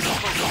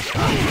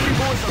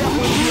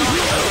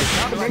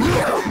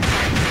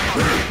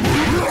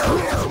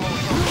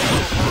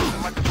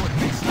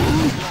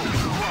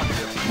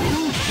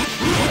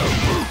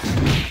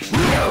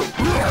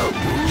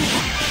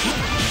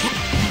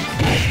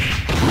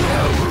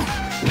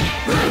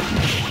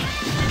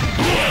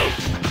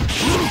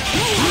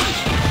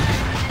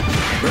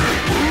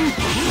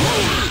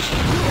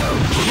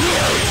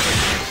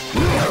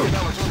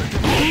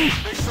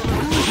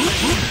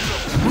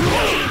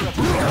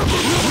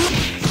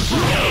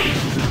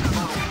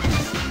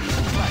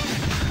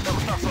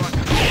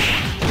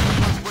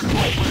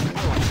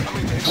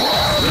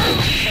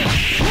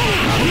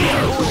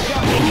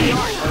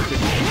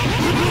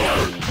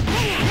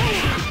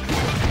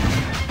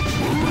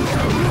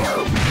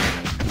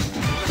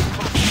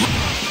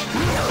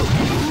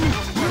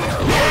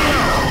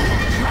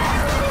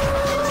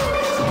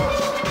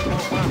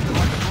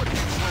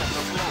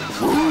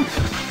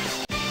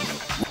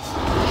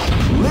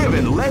 Live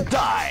and let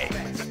die.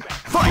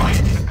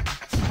 Fight!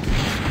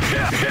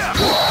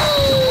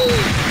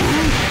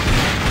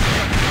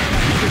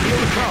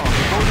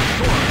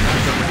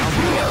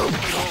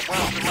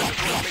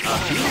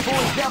 Beautiful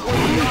is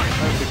definitely the art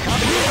of the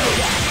combination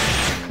attack.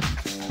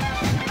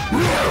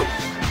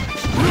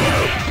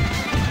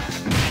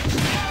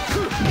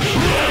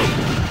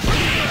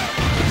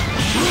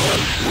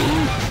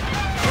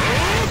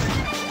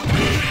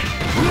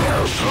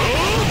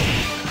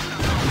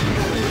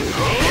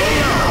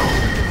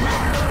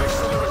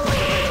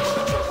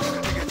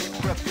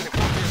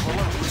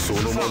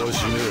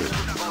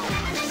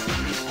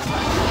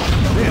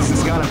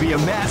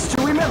 Match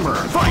to remember.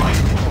 Fight!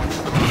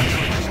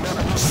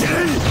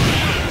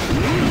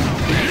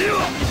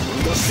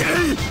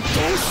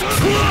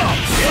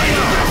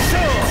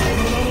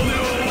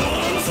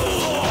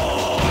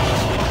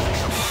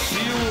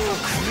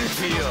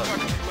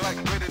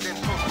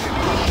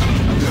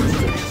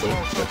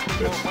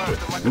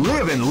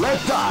 Live and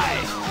let die.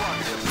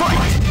 Fight!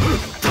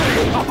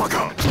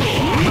 Uppercut!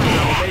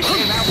 They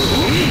came out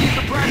with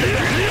the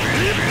bracket.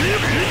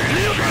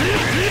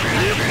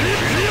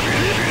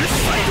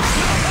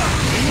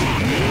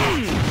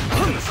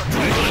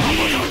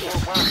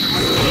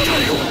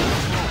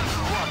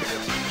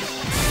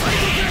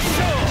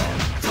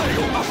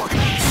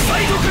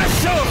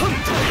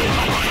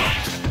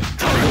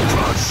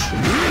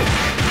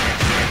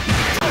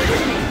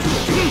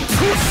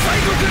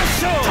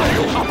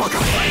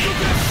 Uppercut!